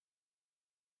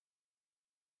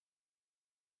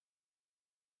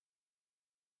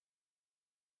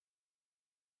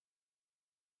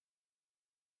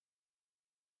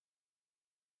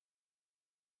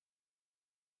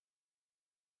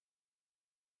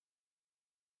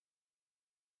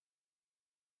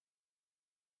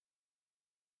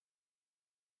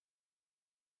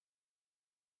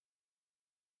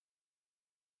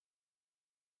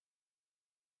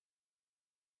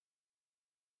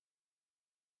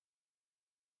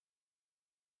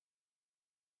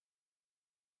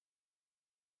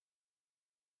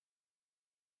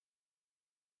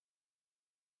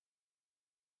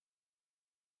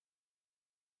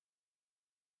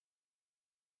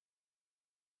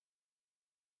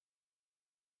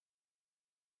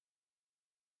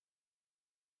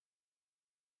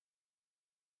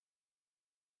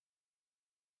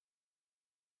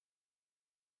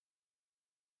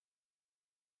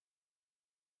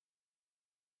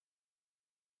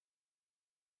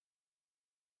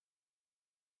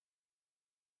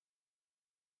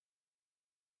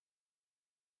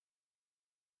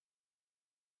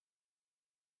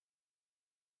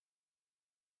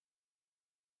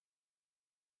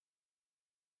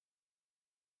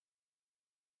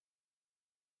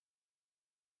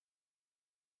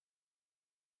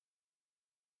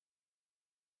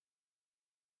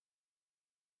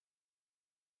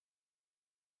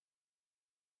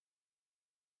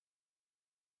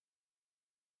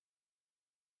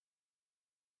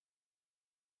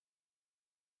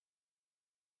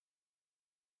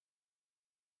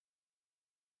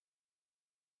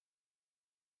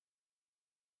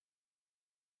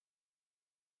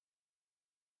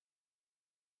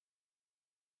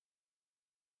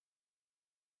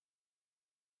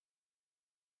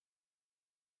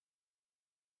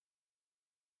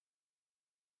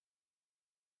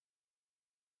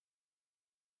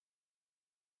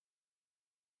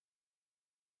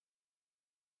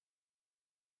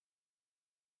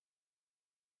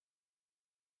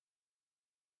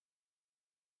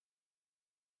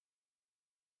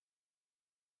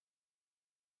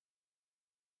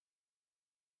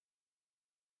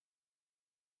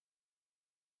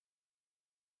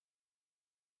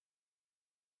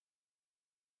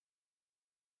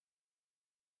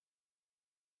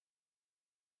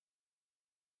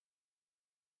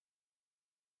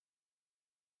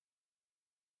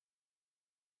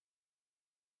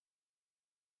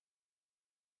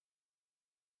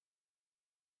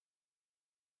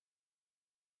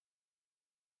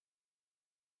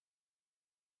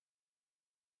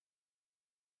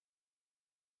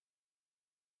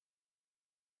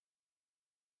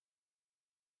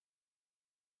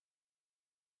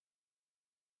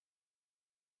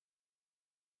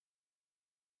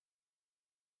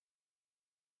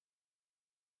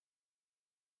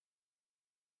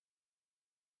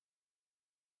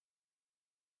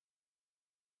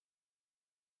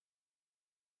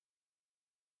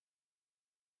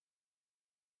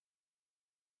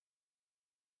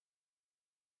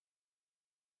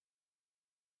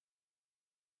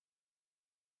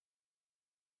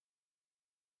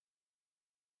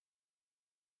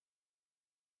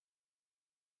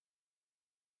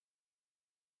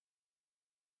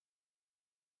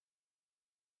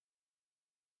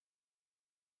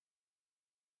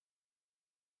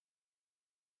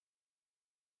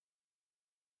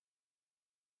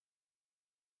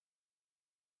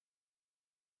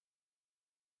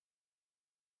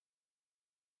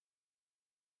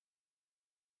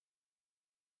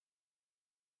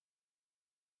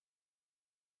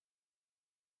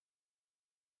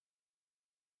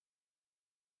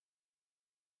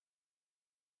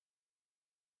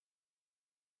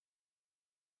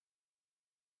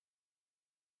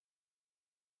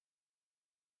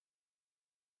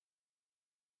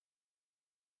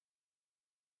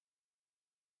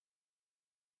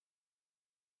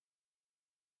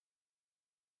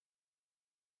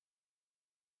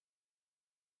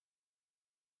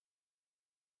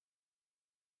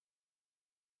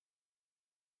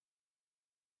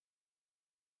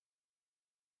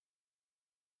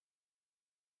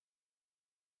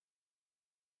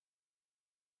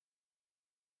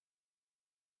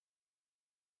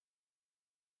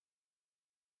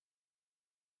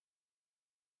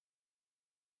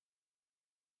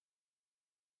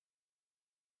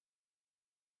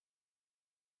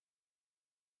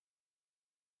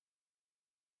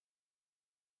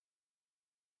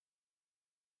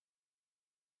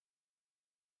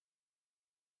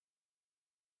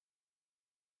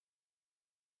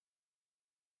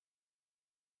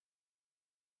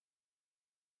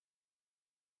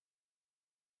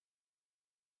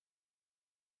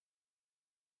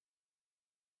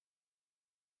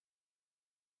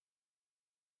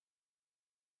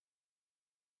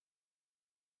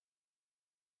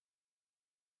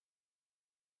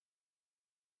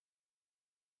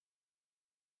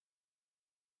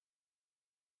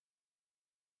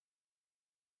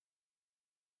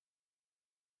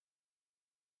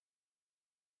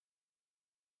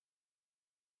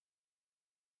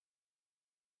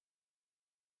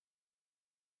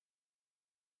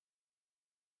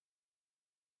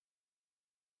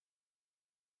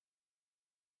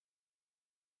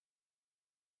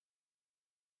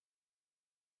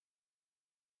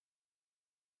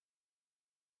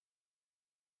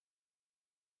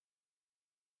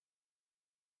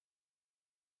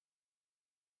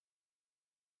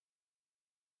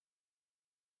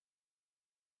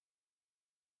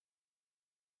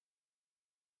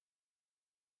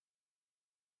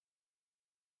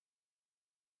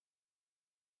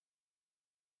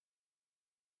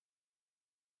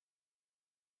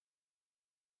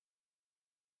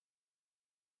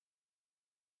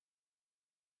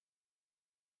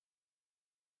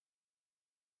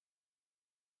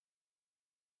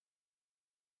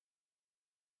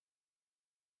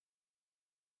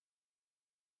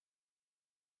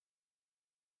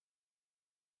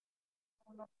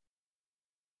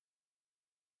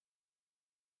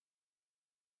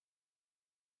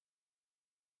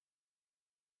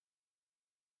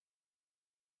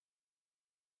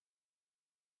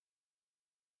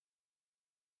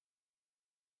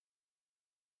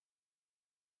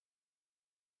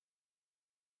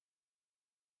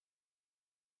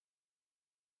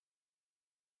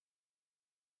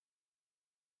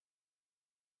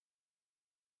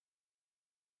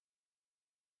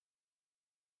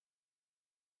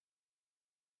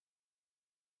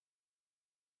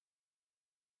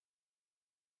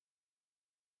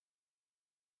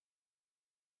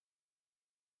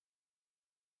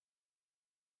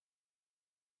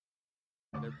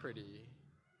They're pretty.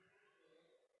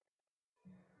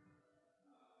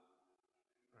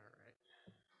 All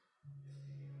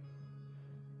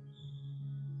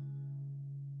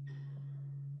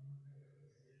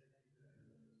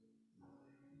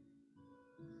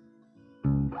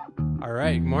right. All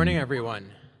right. Good morning,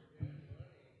 everyone.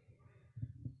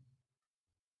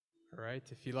 All right.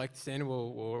 If you'd like to stand,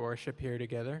 we'll worship here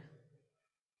together.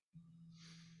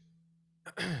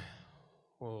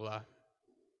 We'll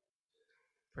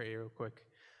pray real quick.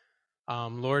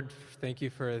 Lord, thank you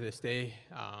for this day.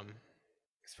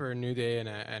 Thanks for a new day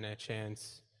and a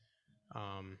chance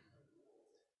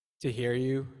to hear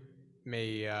you.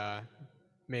 May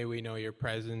we know your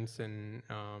presence and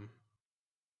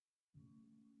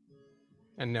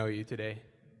know you today.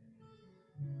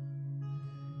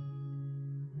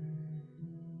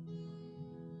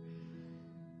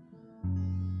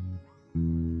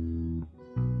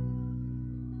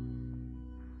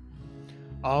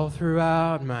 All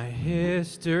throughout my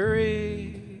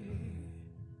history,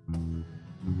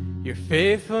 your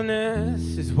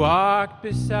faithfulness has walked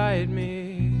beside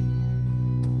me.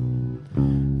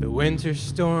 The winter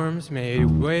storms made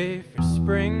way for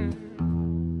spring.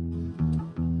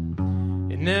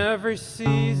 In every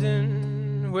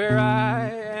season where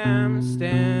I am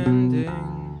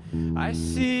standing, I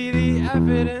see the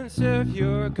evidence of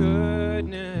your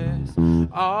goodness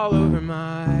all over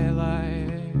my life,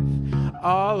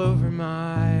 all over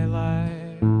my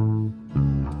life.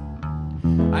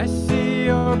 I see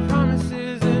your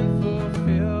promises and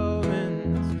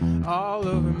fulfillments all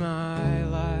over my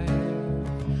life,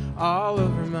 all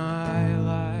over my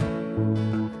life.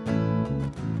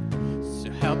 So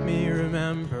help me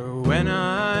remember when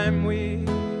I'm weak.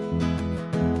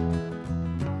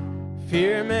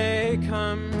 Fear may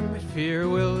come, but fear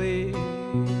will leave.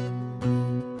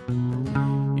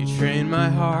 You train my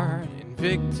heart in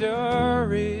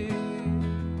victory.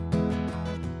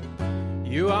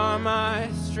 You are my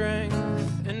strength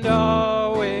and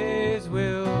always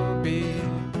will be.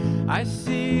 I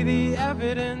see the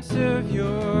evidence of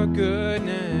your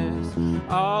goodness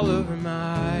all over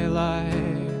my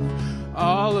life,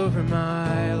 all over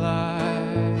my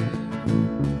life.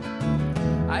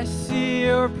 I see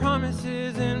your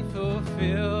promises and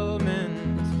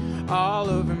fulfillment all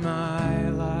over my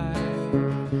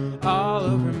life, all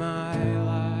over my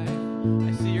life.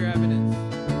 I see your evidence.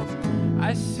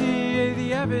 I see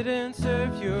the evidence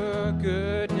of your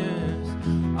goodness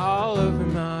all over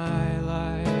my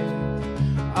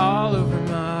life, all over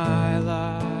my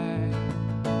life.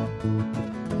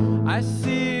 I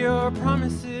see your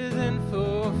promises and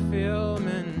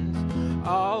fulfillment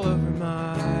all over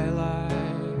my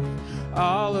life,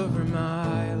 all over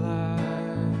my life.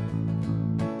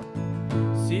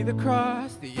 See the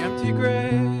cross, the empty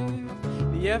grave,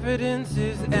 the evidence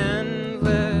is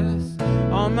endless.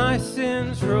 All my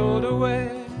sins rolled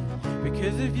away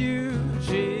because of you,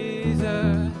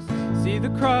 Jesus. See the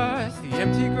cross, the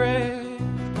empty grave,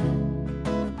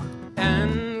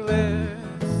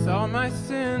 endless. All my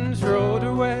sins rolled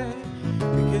away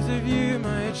because of you,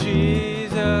 my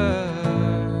Jesus.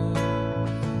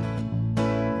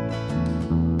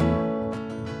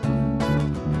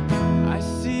 I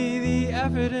see the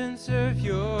evidence of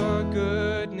your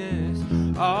goodness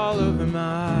all over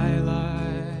my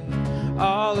life,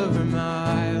 all over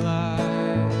my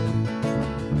life.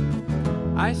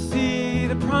 I see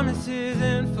the promises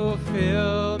and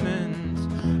fulfillments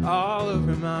all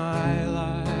over my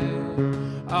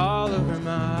life, all over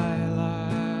my life.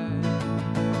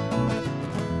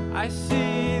 I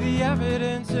see the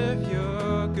evidence of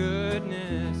your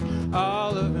goodness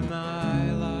all over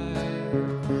my life,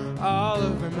 all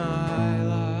over my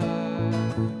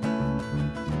life.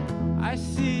 I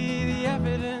see the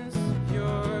evidence of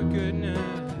your goodness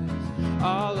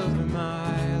all over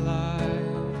my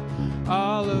life,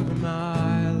 all over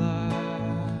my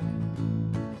life.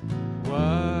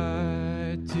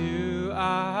 What do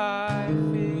I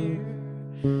fear?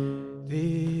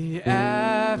 The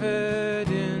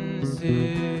evidence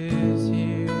is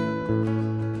here.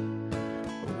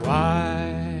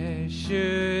 Why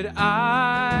should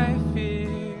I fear?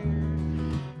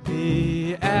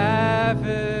 The evidence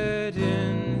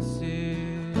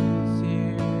is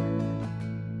here.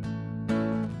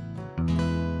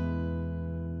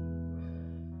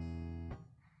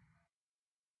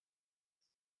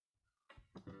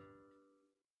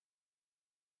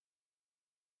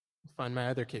 Find my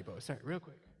other capo. Sorry, real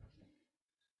quick.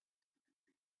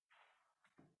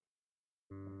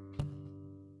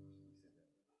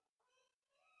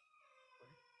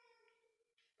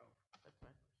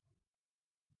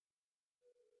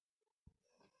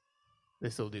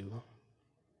 This'll do.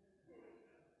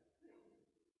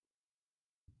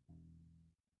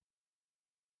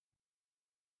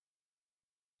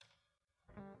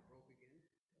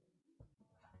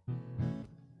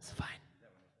 It's fine.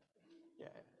 Yeah,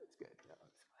 it's good. No,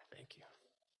 it's fine. Thank you.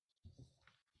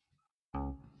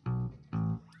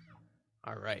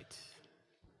 All right.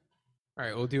 All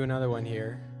right, we'll do another one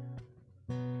here.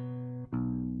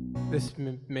 This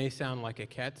may sound like a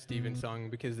Cat Stevens song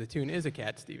because the tune is a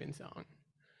Cat Stevens song.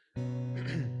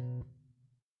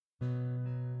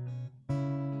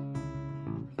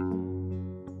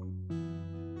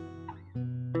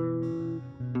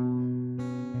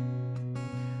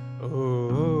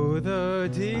 Oh, the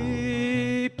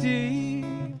deep,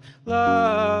 deep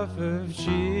love of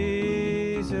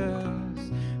Jesus,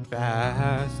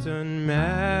 vast,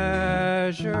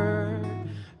 unmeasured,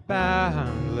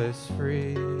 boundless,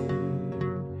 free,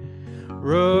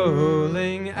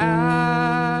 rolling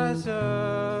as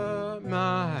a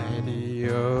mighty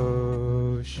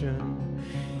ocean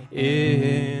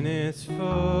in its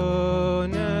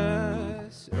fullness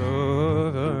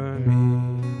over me.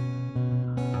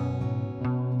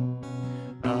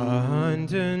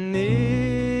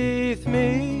 Underneath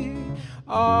me,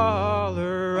 all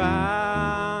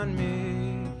around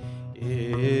me,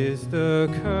 is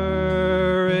the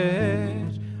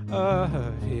courage of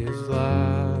His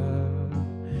love,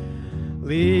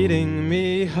 leading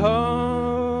me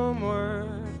homeward,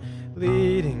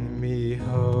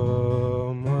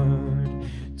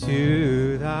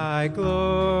 to Thy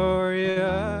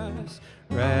glorious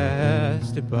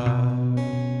rest above.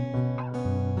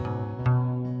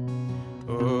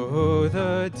 Oh,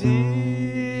 the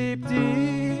deep,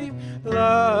 deep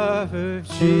love of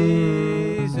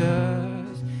Jesus,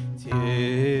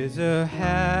 'tis a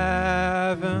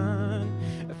heaven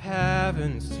of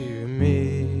heavens to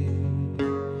me,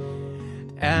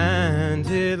 and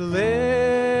it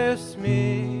lifts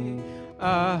me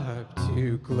up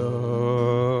to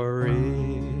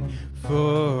glory,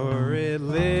 for it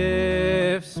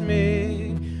lifts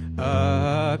me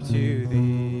up to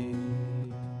Thee.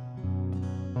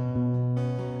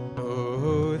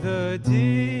 Oh, the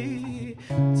deep,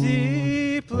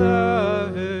 deep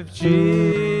love of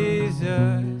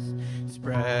Jesus,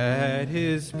 spread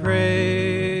His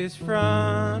praise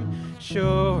from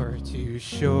shore to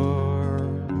shore.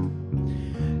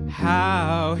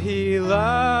 How He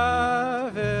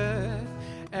loveth,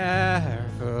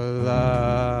 ever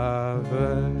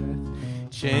loveth,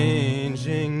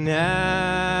 changing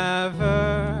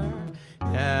never,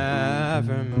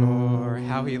 nevermore.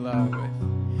 How He loveth.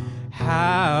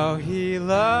 How He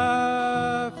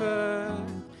loveth,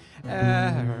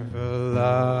 ever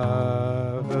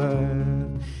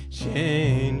loveth,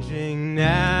 changing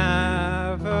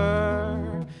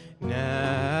never,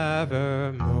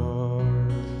 nevermore.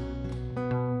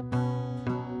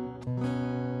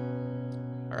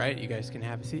 All right, you guys can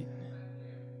have a seat.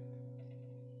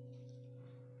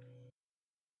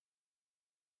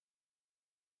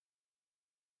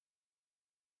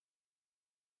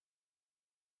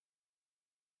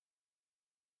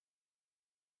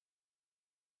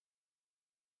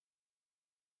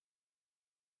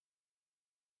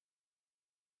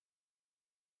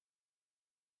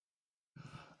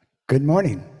 Good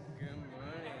morning.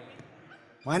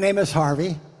 My name is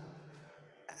Harvey,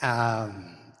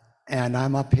 and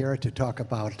I'm up here to talk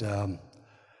about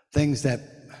things that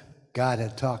God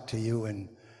had talked to you and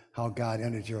how God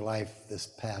entered your life this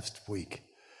past week.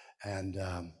 And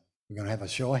we're going to have a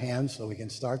show of hands so we can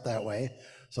start that way.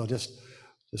 So just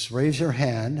raise your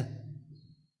hand.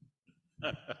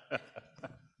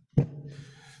 Good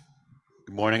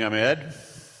morning, I'm Ed.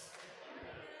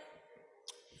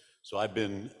 So I've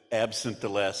been absent the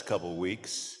last couple of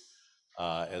weeks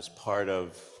as part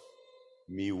of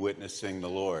me witnessing the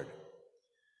Lord.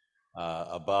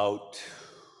 About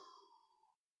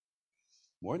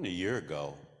more than a year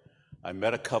ago, I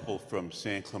met a couple from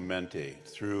San Clemente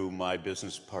through my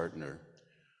business partner,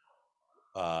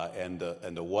 and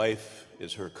the wife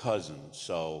is her cousin.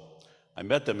 So I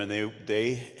met them, and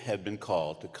they had been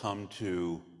called to come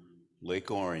to Lake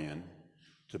Orion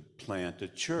to plant a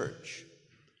church.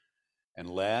 And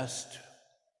last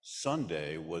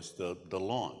Sunday was the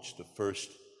launch, the first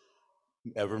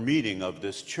ever meeting of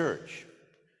this church.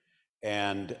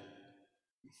 And,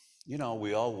 you know,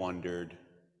 we all wondered,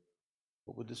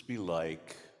 what would this be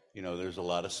like? You know, there's a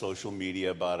lot of social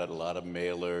media about it, a lot of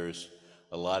mailers,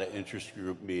 a lot of interest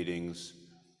group meetings.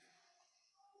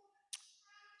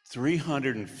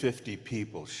 350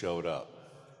 people showed up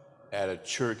at a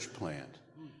church plant.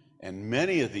 And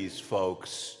many of these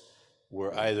folks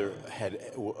were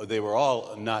they were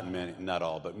all, not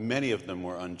all, but many of them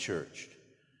were unchurched.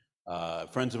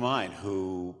 Friends of mine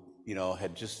who, you know,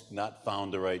 had just not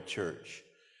found the right church.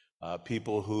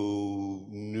 People who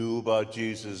knew about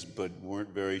Jesus but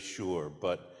weren't very sure.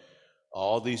 But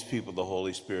all these people the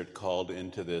Holy Spirit called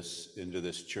into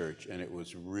this church, and it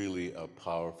was really a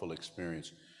powerful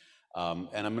experience.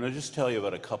 And I'm going to just tell you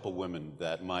about a couple women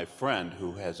that my friend,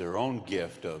 who has her own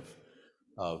gift of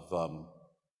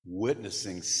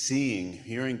witnessing, seeing,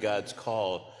 hearing God's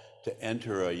call to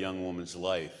enter a young woman's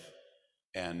life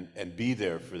and be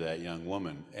there for that young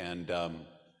woman. And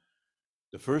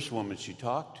the first woman she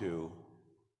talked to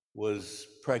was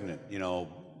pregnant, you know,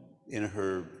 in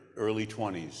her early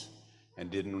 20s, and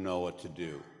didn't know what to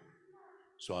do.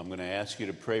 So I'm going to ask you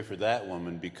to pray for that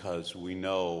woman, because we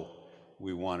know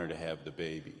we want her to have the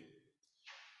baby.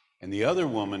 And the other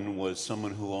woman was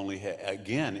someone who only had,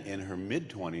 again, in her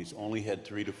mid-20s, only had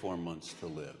 3 to 4 months to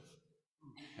live.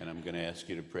 And I'm going to ask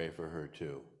you to pray for her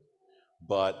too.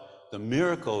 But the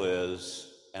miracle is,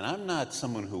 and I'm not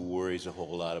someone who worries a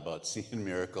whole lot about seeing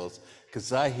miracles,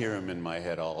 because I hear them in my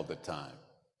head all the time.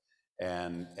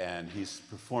 And he's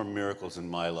performed miracles in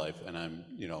my life, and I'm,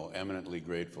 you know, eminently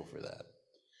grateful for that.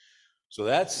 So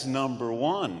that's number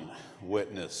one,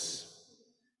 witness.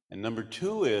 And number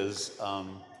two is,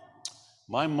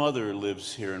 my mother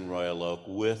lives here in Royal Oak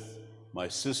with my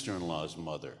sister-in-law's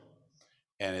mother.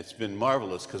 And it's been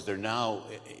marvelous, because they're now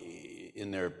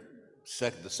in the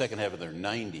second half of their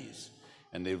 90s,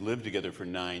 and they've lived together for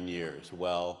 9 years.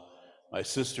 Well, my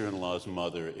sister-in-law's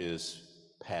mother is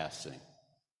passing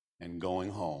and going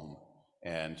home,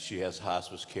 and she has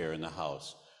hospice care in the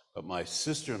house. But my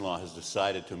sister-in-law has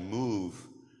decided to move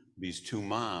these two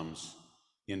moms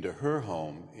into her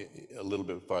home a little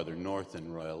bit farther north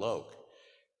in Royal Oak.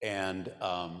 And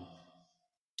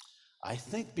I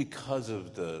think because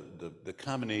of the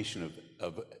combination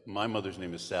of my mother's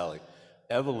name is Sally,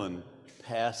 Evelyn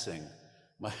passing,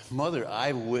 my mother,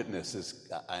 I witness this,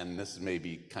 and this may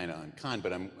be kind of unkind,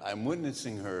 but I'm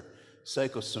witnessing her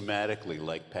psychosomatically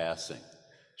like passing.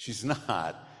 She's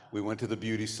not. We went to the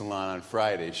beauty salon on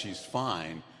Friday. She's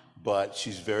fine, but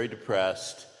she's very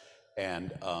depressed,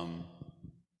 and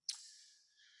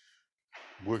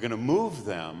we're going to move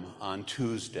them on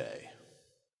Tuesday.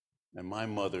 And my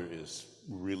mother is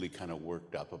really kind of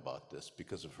worked up about this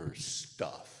because of her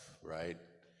stuff, right?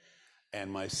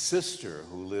 And my sister,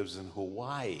 who lives in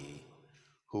Hawaii,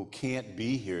 who can't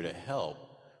be here to help,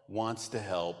 wants to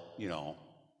help, you know,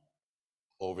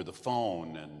 over the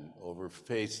phone and over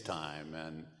FaceTime,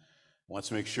 and wants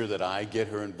to make sure that I get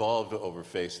her involved over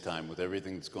FaceTime with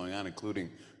everything that's going on,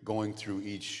 including going through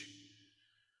each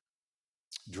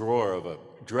drawer of a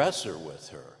dresser with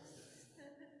her.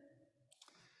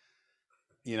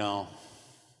 You know,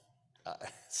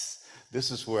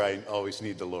 this is where I always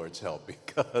need the Lord's help,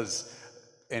 because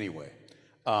anyway.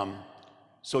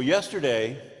 So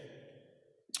yesterday,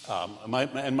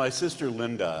 my sister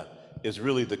Linda is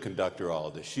really the conductor of all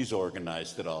of this. She's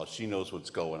organized it all. She knows what's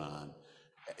going on.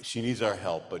 She needs our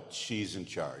help, but she's in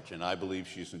charge, and I believe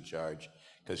she's in charge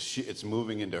because it's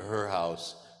moving into her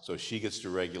house, so she gets to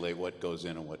regulate what goes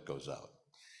in and what goes out.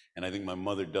 And I think my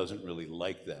mother doesn't really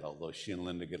like that, although she and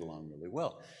Linda get along really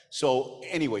well. So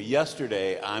anyway,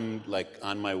 yesterday, I'm like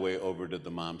on my way over to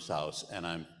the mom's house, and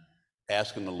I'm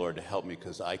asking the Lord to help me,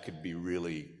 because I could be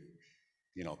really,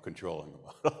 you know, controlling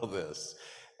about all this.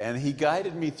 And he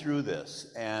guided me through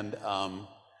this, and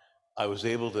I was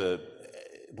able to,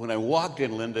 when I walked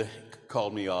in, Linda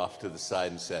called me off to the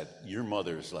side and said, your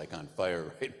mother's like on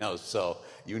fire right now, so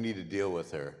you need to deal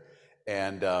with her.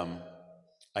 And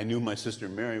I knew my sister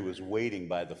Mary was waiting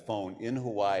by the phone in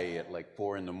Hawaii at like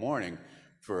 4 a.m.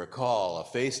 for a call, a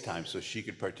FaceTime, so she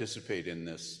could participate in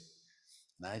this.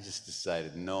 And I just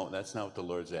decided, no, that's not what the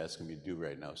Lord's asking me to do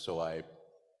right now. So I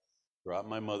brought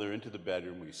my mother into the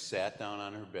bedroom. We sat down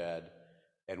on her bed,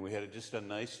 and we had just a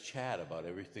nice chat about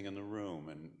everything in the room,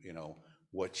 and, you know,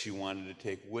 what she wanted to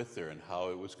take with her and how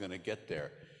it was going to get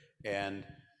there. And,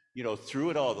 you know,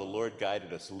 through it all, the Lord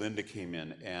guided us. Linda came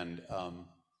in, and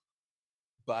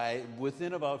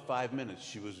Within about 5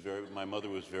 minutes, my mother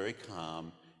was very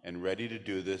calm and ready to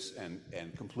do this, and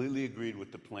completely agreed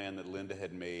with the plan that Linda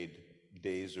had made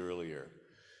days earlier.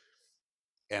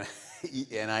 And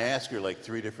and I asked her like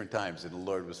 3 different times, and the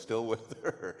Lord was still with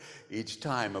her each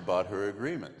time about her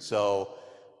agreement. So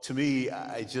to me,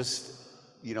 I just,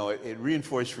 it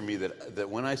reinforced for me that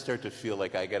when I start to feel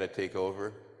like I got to take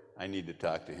over, I need to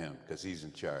talk to him because he's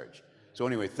in charge. So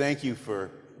anyway, thank you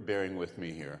for bearing with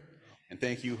me here. And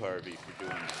thank you, Harvey, for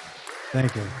doing this.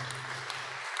 Thank you.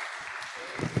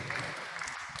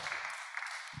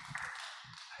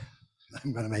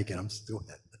 I'm going to make it. I'm still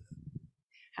it.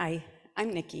 Hi,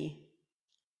 I'm Nikki.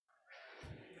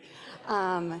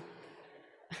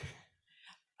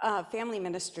 Family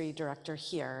ministry director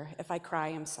here. If I cry,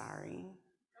 I'm sorry.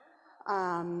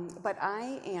 But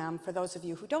I am, for those of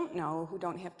you who don't know, who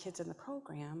don't have kids in the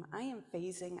program, I am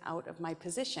phasing out of my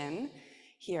position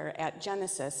here at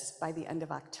Genesis by the end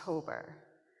of October.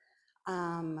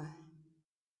 And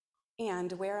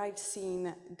where I've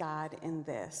seen God in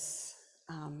this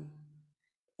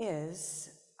is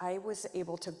I was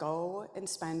able to go and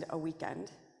spend a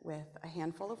weekend with a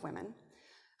handful of women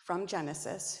from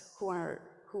Genesis who are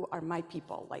my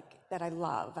people, like that I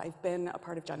love. I've been a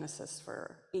part of Genesis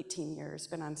for 18 years,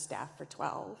 been on staff for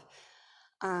 12.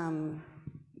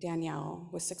 Danielle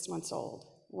was 6 months old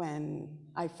when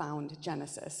I found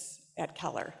Genesis at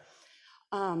Keller.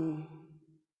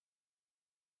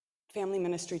 Family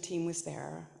ministry team was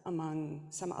there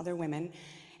among some other women,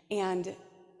 and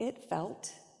it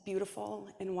felt beautiful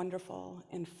and wonderful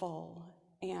and full.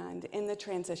 And in the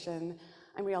transition,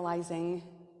 I'm realizing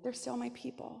they're still my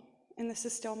people, and this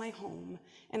is still my home.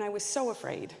 And I was so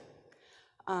afraid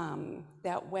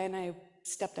that when I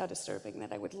stepped out of serving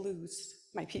that I would lose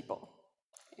my people.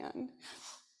 And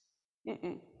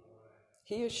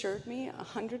he assured me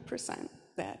 100%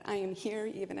 that I am here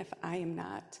even if I am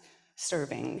not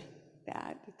serving,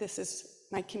 that this is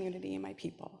my community and my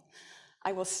people.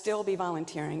 I will still be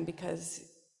volunteering because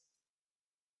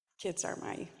kids are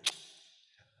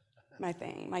my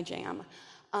thing, my jam.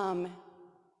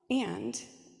 And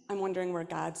I'm wondering where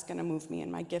God's gonna move me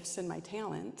and my gifts and my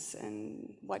talents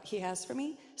and what he has for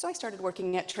me. So I started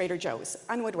working at Trader Joe's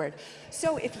on Woodward.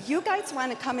 So if you guys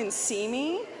wanna come and see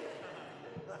me,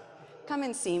 come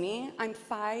and see me. I'm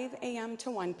 5 a.m.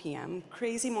 to 1 p.m.,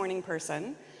 crazy morning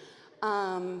person.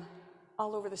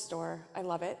 All over the store, I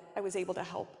love it. I was able to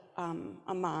help a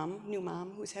new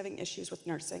mom who's having issues with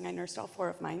nursing. I nursed all 4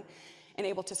 of mine and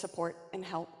able to support and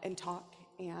help and talk.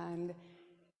 And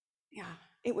yeah,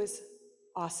 it was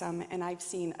awesome. And I've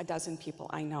seen a dozen people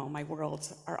I know. My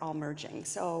worlds are all merging.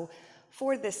 So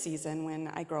for this season, when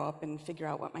I grow up and figure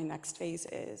out what my next phase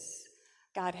is,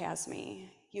 God has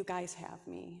me, you guys have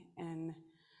me, and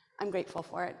I'm grateful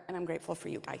for it, and I'm grateful for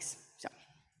you guys. So.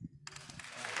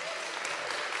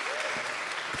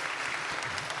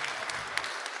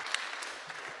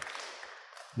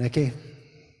 Nikki,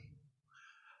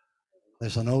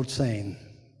 there's an old saying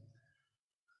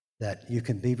that you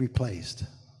can be replaced,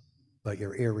 but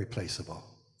you're irreplaceable.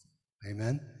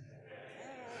 Amen?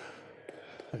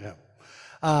 Yeah.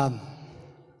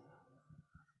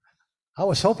 I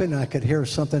was hoping I could hear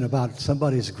something about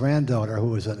somebody's granddaughter who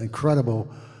was an incredible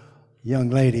young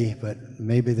lady, but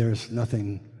maybe there's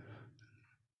nothing.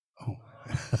 Oh.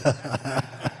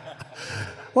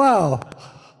 Wow.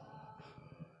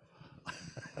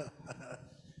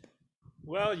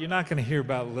 Well, you're not going to hear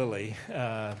about Lily,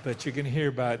 but you're going to hear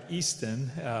about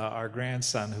Easton, our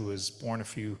grandson, who was born a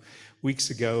few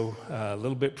weeks ago, a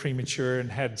little bit premature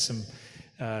and had some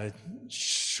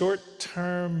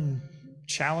short-term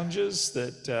challenges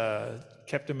that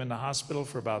kept him in the hospital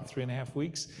for about 3.5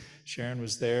 weeks. Sharon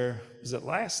was there. Was it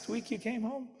last week you came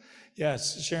home?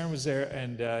 Yes, Sharon was there,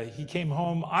 and he came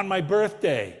home on my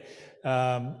birthday.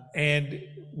 And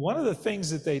one of the things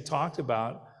that they talked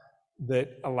about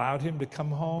that allowed him to come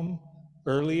home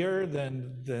earlier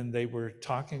than they were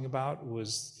talking about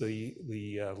was the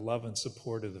love and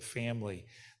support of the family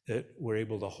that were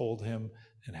able to hold him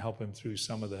and help him through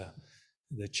some of the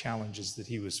challenges that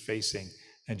he was facing,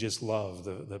 and just love,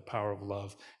 the power of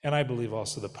love. And I believe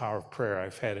also the power of prayer.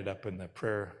 I've had it up in the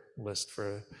prayer list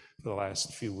for the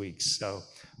last few weeks. So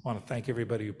I want to thank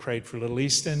everybody who prayed for little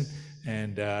Easton,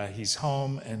 and he's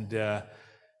home,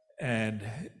 and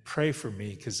pray for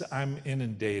me, because I'm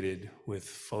inundated with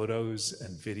photos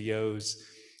and videos,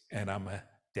 and I'm a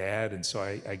dad, and so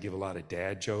I give a lot of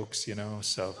dad jokes,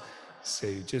 so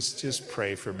just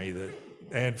pray for me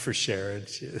and for Sharon.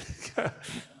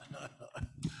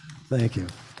 Thank you.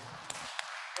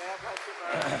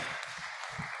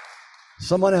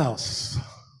 Someone else.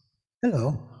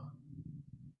 Hello.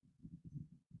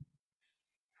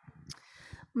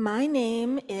 My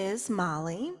name is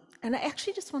Molly, and I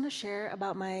actually just want to share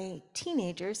about my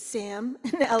teenagers, Sam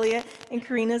and Elliot, and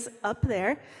Karina's up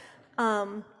there.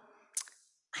 I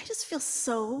just feel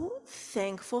so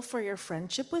thankful for your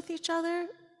friendship with each other.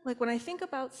 Like when I think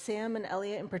about Sam and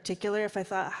Elliot in particular, if I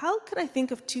thought, how could I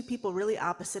think of two people really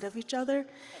opposite of each other?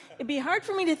 It'd be hard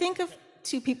for me to think of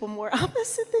two people more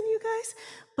opposite than you guys,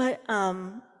 but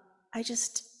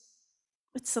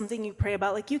it's something you pray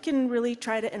about. Like you can really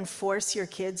try to enforce your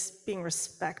kids being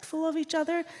respectful of each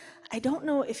other. I don't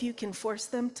know if you can force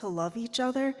them to love each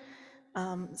other.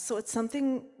 So it's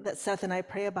something that Seth and I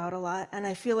pray about a lot, and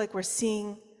I feel like we're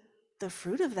seeing the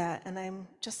fruit of that, and I'm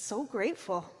just so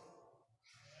grateful.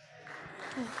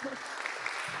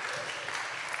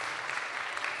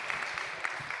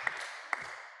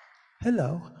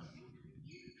 Hello.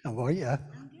 How are you?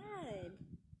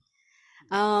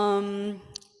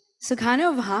 So kind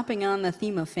of hopping on the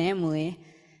theme of family,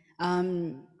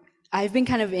 I've been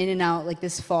kind of in and out like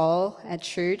this fall at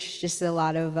church, just a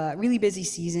lot of really busy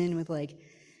season with like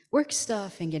work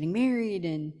stuff and getting married.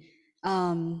 And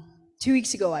 2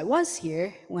 weeks ago I was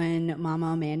here when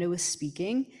Mama Amanda was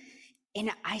speaking,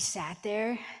 and I sat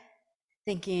there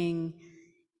thinking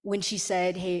when she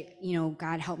said, hey,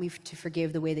 God, help me to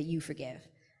forgive the way that you forgive.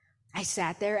 I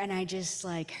sat there and I just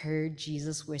like heard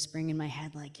Jesus whispering in my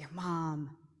head, like, your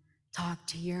mom, talk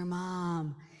to your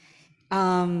mom.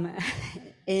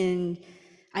 And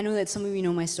I know that some of you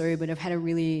know my story, but I've had a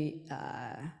really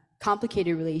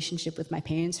complicated relationship with my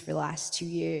parents for the last 2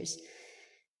 years.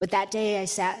 But that day I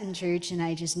sat in church and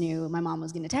I just knew my mom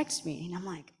was going to text me. And I'm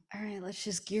like, all right, let's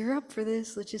just gear up for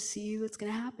this. Let's just see what's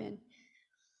going to happen.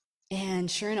 And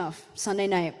sure enough, Sunday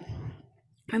night,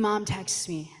 my mom texts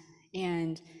me.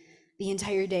 And the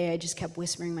entire day I just kept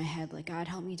whispering in my head, like, God,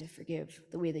 help me to forgive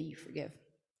the way that you forgive.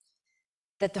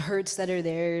 That the hurts that are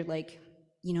there, like,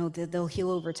 they'll heal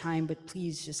over time, but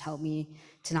please just help me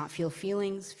to not feel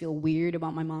weird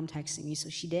about my mom texting me. So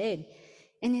she did.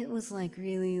 And it was like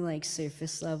really like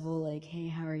surface level, like, hey,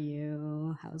 how are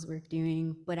you? How's work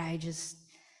doing? But I just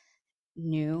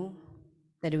knew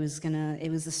that it was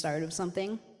the start of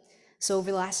something. So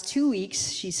over the last 2 weeks,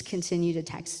 she's continued to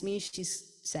text me.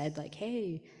 She's said like,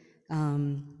 hey,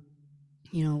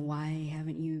 why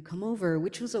haven't you come over?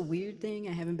 Which was a weird thing.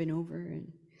 I haven't been over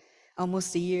in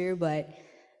almost a year, but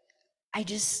I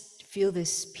just feel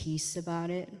this peace about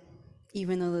it,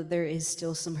 even though there is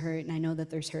still some hurt, and I know that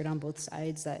there's hurt on both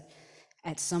sides, that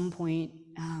at some point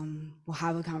we'll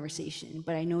have a conversation.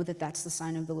 But I know that that's the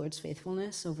sign of the Lord's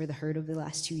faithfulness over the hurt of the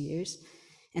last 2 years,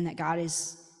 and that God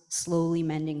is slowly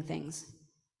mending things.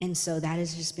 And so that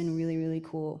has just been really, really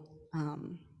cool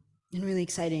and really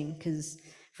exciting, because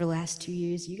for the last 2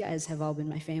 years, you guys have all been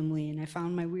my family, and I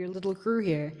found my weird little crew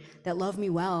here that love me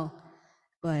well,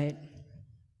 but,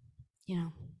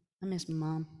 I miss my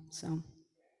mom, so,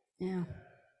 yeah.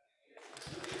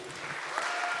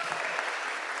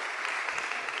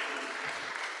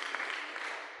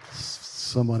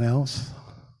 Someone else?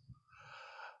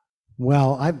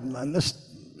 Well,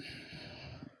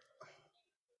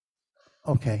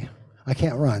 okay, I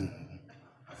can't run.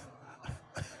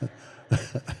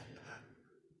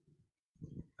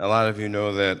 A lot of you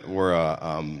know that we're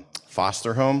a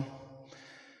foster home,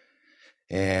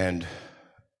 and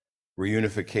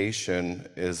reunification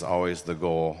is always the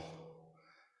goal.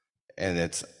 And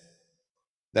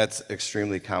that's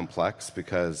extremely complex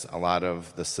because a lot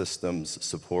of the system's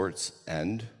supports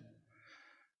end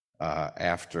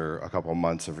after a couple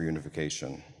months of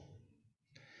reunification.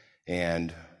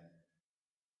 And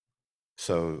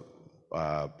so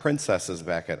Princess is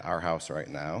back at our house right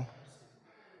now,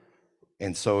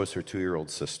 and so is her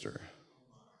 2-year-old sister.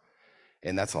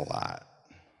 And that's a lot.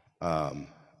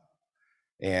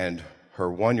 And her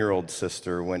 1-year-old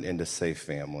sister went into Safe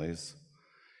Families.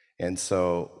 And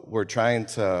so we're trying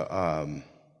to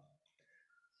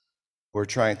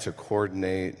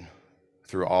coordinate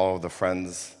through all of the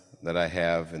friends that I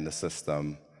have in the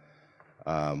system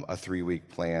a 3-week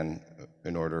plan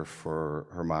in order for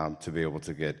her mom to be able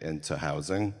to get into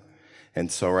housing.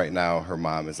 And so right now her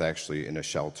mom is actually in a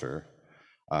shelter,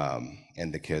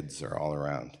 and the kids are all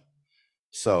around.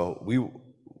 So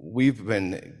we've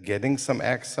been getting some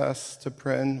access to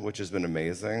Prin, which has been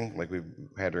amazing. Like, we've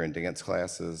had her in dance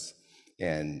classes,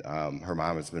 and her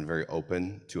mom has been very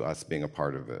open to us being a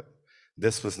part of it.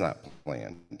 This was not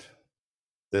planned.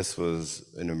 This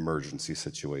was an emergency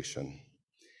situation.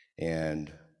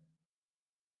 And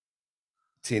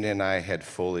Tina and I had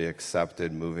fully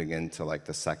accepted moving into like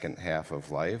the second half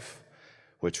of life,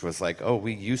 which was like, oh,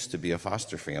 we used to be a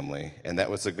foster family, and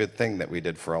that was a good thing that we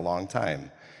did for a long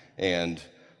time. And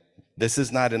this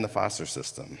is not in the foster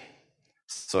system.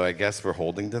 So I guess we're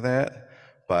holding to that,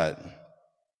 but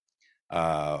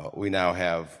we now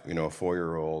have, a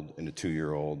 4-year-old and a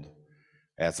 2-year-old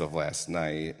as of last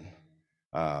night.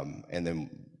 And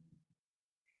then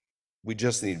we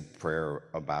just need prayer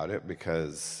about it,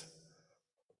 because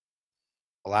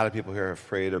a lot of people here have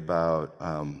prayed about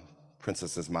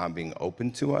Princess's mom being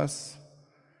open to us.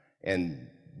 And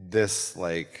this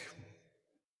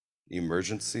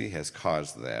emergency has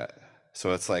caused that.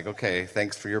 So it's like, okay,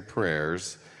 thanks for your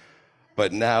prayers.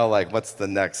 But now, what's the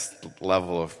next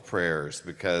level of prayers?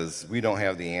 Because we don't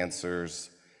have the answers,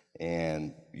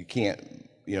 and you can't,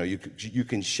 you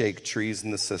can shake trees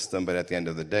in the system, but at the end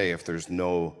of the day, if there's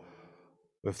no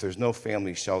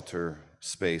family shelter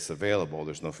space available,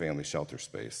 there's no family shelter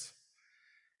space.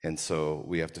 And so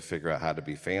we have to figure out how to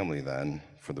be family then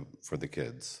for the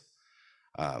kids.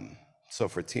 So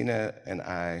for Tina and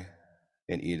I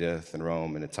and Edith and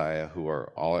Rome and Ataya, who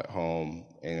are all at home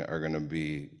and are going to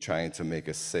be trying to make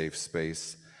a safe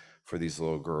space for these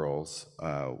little girls,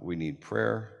 we need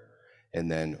prayer.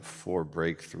 And then for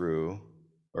breakthrough,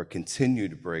 or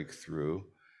continued breakthrough,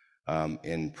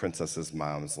 in Princess's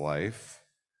mom's life,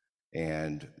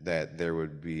 and that we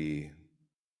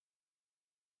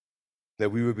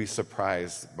would be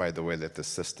surprised by the way that the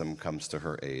system comes to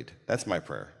her aid. That's my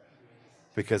prayer.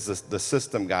 Because the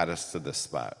system got us to this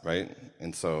spot, right?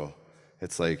 And so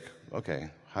it's like, okay,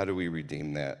 how do we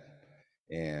redeem that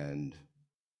and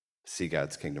see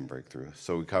God's kingdom breakthrough?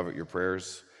 So we covet your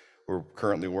prayers. We're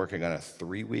currently working on a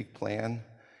 3-week plan,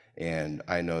 and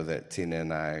I know that Tina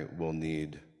and I will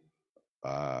need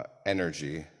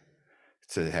energy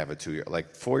to have a 2-year,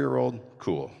 4-year-old,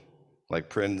 cool.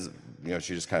 Prince,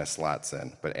 she just kind of slots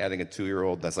in. But adding a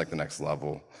 2-year-old, that's the next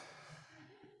level.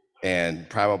 And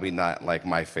probably not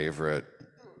my favorite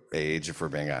age, if we're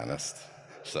being honest.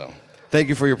 So thank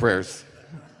you for your prayers.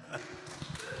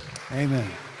 Amen.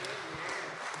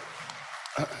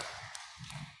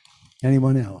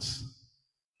 Anyone else?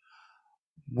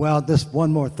 Well, this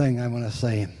one more thing I want to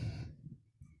say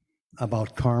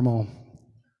about Carmel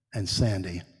and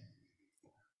Sandy.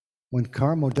 When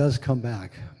Carmel does come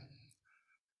back,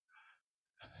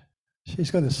 she's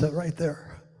going to sit right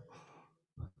there,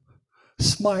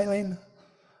 smiling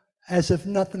as if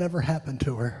nothing ever happened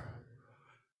to her,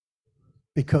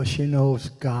 because she knows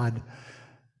God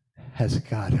has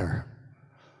got her.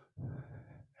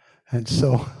 And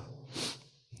so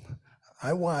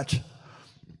I watch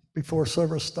before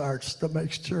service starts to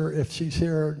make sure if she's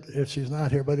here, if she's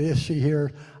not here, but if she's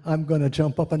here, I'm going to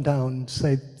jump up and down and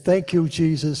say, thank you,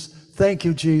 Jesus. Thank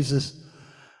you, Jesus.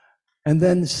 And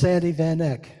then Sandy Van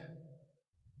Eck.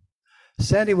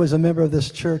 Sandy was a member of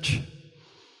this church,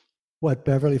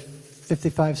 Beverly,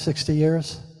 55, 60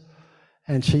 years?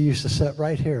 And she used to sit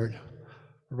right here,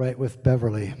 right with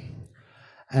Beverly.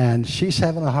 And she's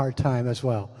having a hard time as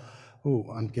well. Ooh,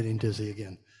 I'm getting dizzy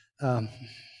again.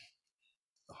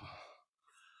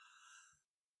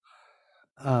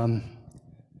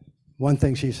 One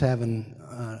thing she's having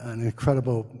an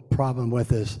incredible problem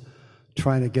with is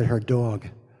trying to get her dog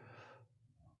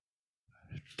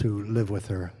to live with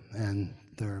her, and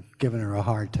they're giving her a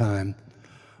hard time.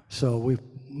 So we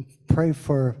pray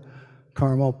for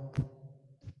Carmel,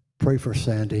 pray for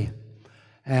Sandy,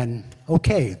 and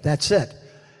okay, that's it.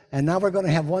 And now we're going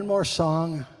to have one more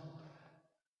song,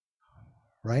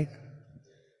 right?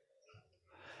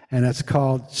 And it's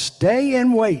called Stay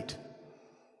and Wait.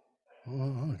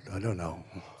 Oh, I don't know.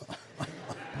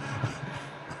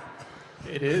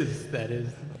 It is, that is.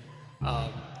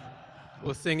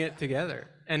 We'll sing it together.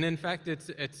 And in fact, it's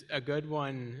a good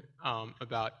one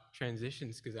about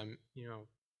transitions, because I'm,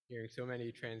 hearing so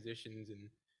many transitions, and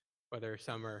whether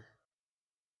some are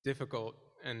difficult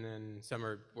and then some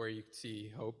are where you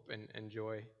see hope and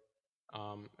joy.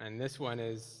 And this one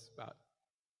is about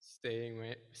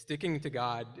sticking to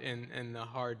God in the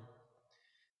hard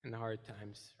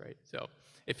times, right? So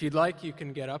if you'd like, you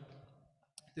can get up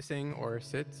to sing or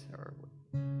sit or.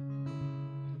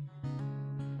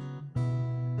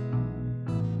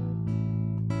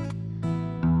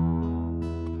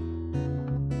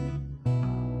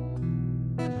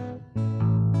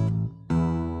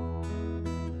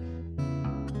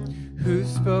 Who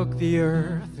spoke the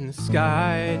earth and the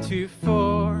sky to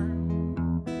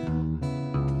form?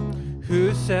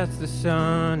 Who sets the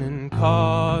sun and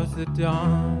calls the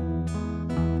dawn?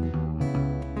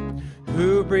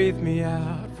 Who breathed me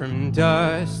out from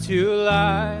dust to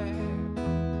life,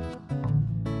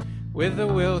 with the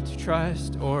will to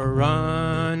trust or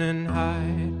run and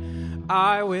hide?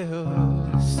 I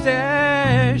will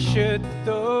stay should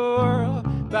the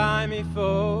world by me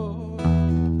fold.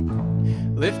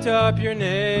 Lift up your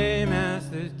name as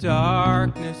the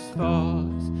darkness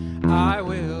falls. I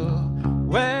will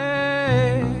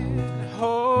wait,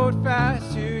 hold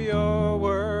fast to your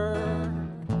word.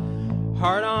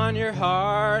 Heart on your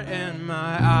heart and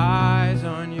my eyes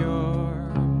on your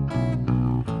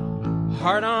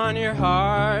heart on your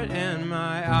heart and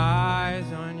my eyes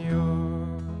on your.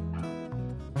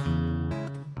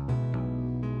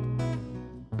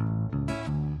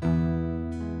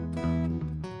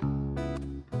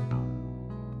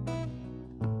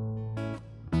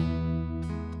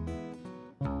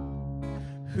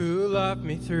 Who loved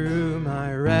me through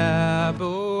my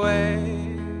rebel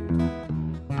way,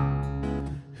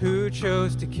 who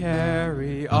chose to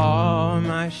carry all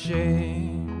my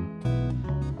shame,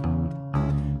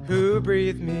 who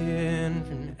breathed me in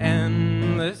from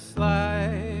endless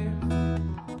life,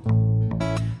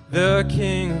 the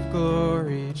King of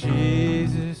glory,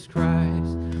 Jesus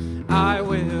Christ. I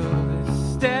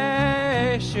will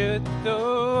stay should the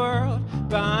world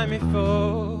by me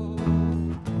fold.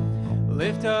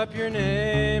 Lift up your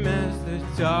name as the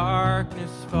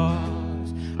darkness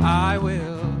falls. I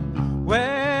will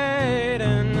wait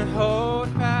and hold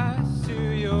fast to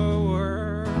your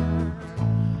word.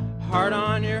 Heart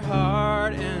on your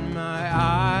heart and my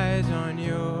eyes on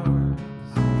yours.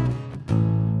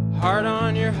 Heart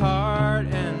on your heart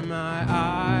and my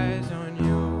eyes on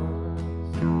yours.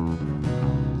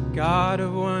 God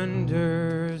of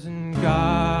wonders and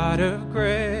God of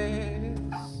grace,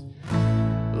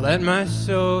 let my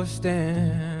soul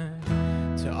stand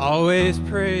to always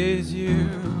praise you.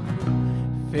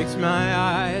 Fix my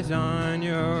eyes on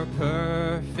your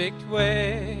perfect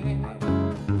way,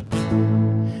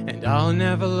 and I'll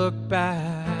never look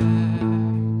back.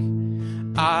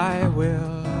 I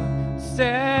will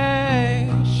stay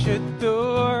should the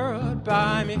world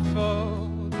by me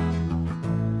fold.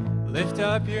 Lift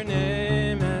up your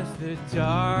name as the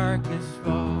darkness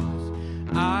falls.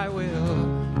 I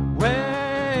will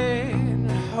wait,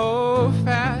 hold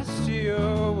fast to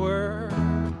your word.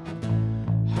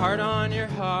 Heart on your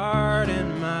heart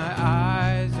and my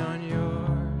eyes on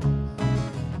yours.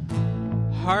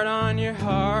 Heart on your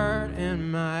heart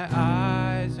and my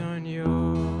eyes on yours.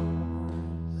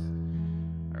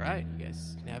 All right, you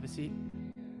guys can have a seat.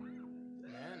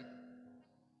 Amen.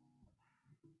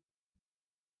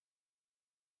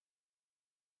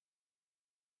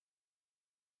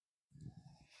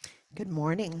 Good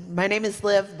morning. My name is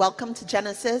Liv. Welcome to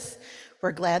Genesis.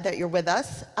 We're glad that you're with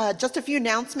us. Just a few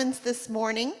announcements this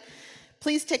morning.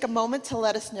 Please take a moment to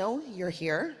let us know you're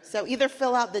here. So either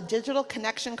fill out the digital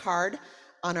connection card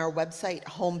on our website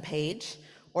homepage,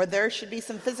 or there should be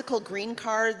some physical green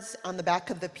cards on the back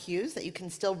of the pews that you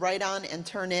can still write on and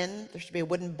turn in. There should be a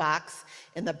wooden box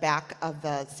in the back of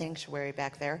the sanctuary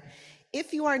back there.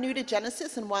 If you are new to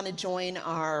Genesis and want to join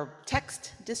our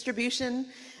text distribution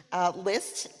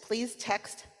list, please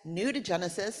text new to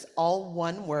Genesis, all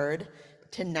one word,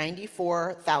 to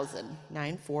 94,000,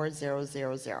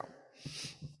 94000.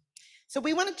 So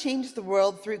we want to change the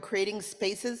world through creating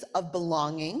spaces of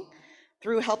belonging,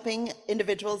 through helping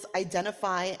individuals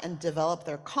identify and develop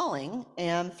their calling,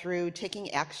 and through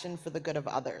taking action for the good of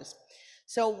others.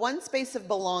 So one space of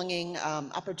belonging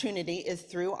opportunity is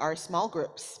through our small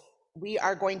groups. We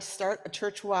are going to start a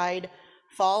church-wide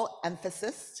fall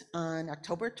emphasis on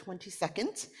October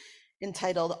 22nd,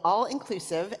 entitled All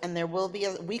Inclusive, and there will be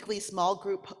a weekly small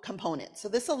group component. So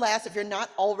this will last, if you're not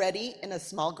already in a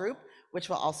small group, which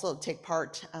will also take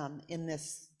part in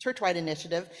this church-wide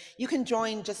initiative, you can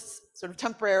join just sort of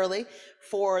temporarily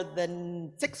for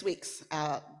the 6 weeks,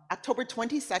 October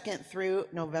 22nd through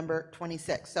November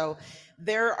 26th. So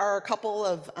there are a couple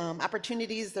of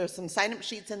opportunities. There's some sign-up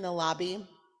sheets in the lobby.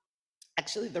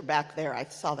 Actually, they're back there. I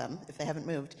saw them if they haven't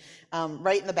moved.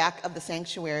 Right in the back of the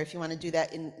sanctuary, if you want to do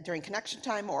that during connection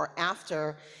time or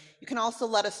after. You can also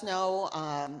let us know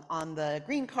on the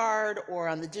green card or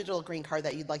on the digital green card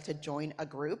that you'd like to join a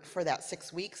group for that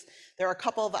 6 weeks. There are a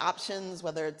couple of options,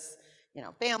 whether it's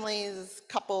families,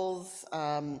 couples,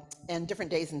 and different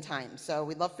days and times. So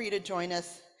we'd love for you to join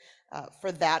us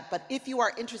for that. But if you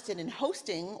are interested in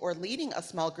hosting or leading a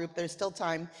small group, there's still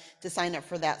time to sign up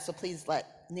for that. So please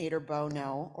let Nate or Bo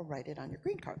know, or write it on your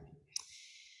green card.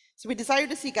 So we desire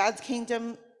to see God's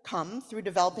kingdom come through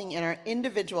developing in our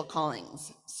individual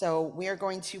callings. So we are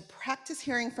going to practice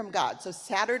hearing from God. So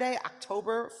Saturday,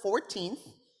 October 14th,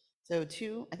 so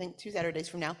two Saturdays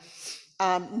from now,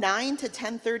 9 to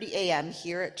 10:30 a.m.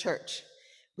 here at church.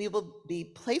 We will be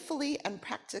playfully and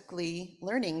practically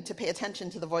learning to pay attention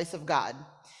to the voice of God.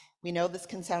 We know this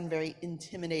can sound very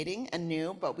intimidating and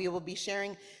new, but we will be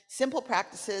sharing simple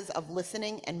practices of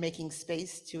listening and making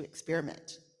space to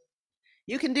experiment.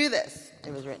 You can do this.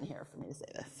 It was written here for me to say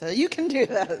this. So you can do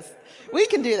this. We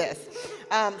can do this.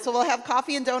 So we'll have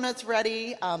coffee and donuts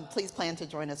ready. Please plan to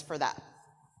join us for that.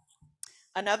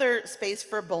 Another space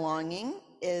for belonging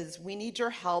is we need your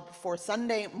help for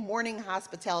Sunday morning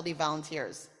hospitality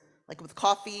volunteers, like with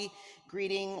coffee,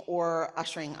 greeting, or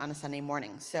ushering on a Sunday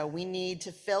morning. So we need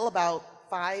to fill about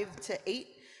 5 to 8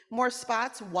 more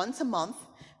spots once a month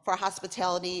for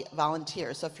hospitality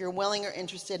volunteers. So if you're willing or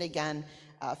interested, again,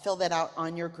 fill that out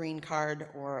on your green card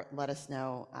or let us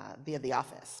know via the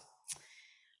office.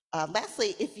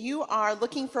 Lastly, if you are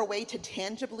looking for a way to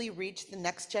tangibly reach the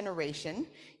next generation,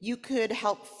 you could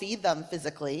help feed them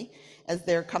physically as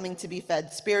they're coming to be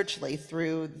fed spiritually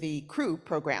through the Cru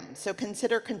program. So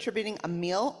consider contributing a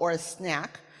meal or a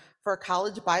snack for a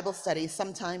college Bible study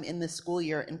sometime in the school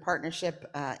year in partnership.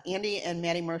 Andy and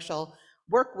Maddie Marshall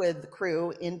work with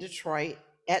Cru in Detroit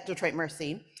at Detroit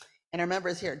Mercy. And our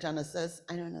members here at Genesis,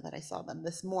 I don't know that I saw them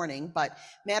this morning, but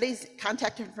Maddie's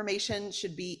contact information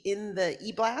should be in the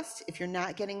e-blast. If you're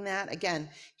not getting that, again,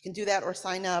 you can do that or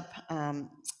sign up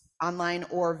online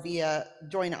or via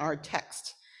join our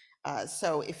text.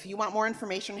 So if you want more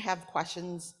information, have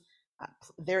questions,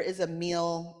 there is a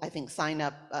meal, I think, sign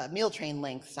up, meal train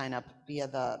link, sign up via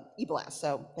the e-blast.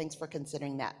 So thanks for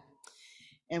considering that.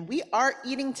 And we are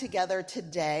eating together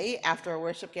today after our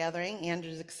worship gathering.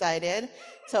 Andrew's excited.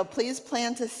 So please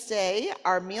plan to stay.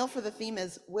 Our meal for the theme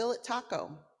is Will It Taco?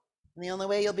 And the only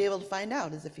way you'll be able to find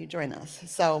out is if you join us.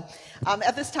 So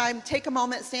at this time, take a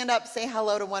moment, stand up, say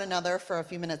hello to one another for a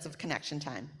few minutes of connection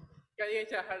time.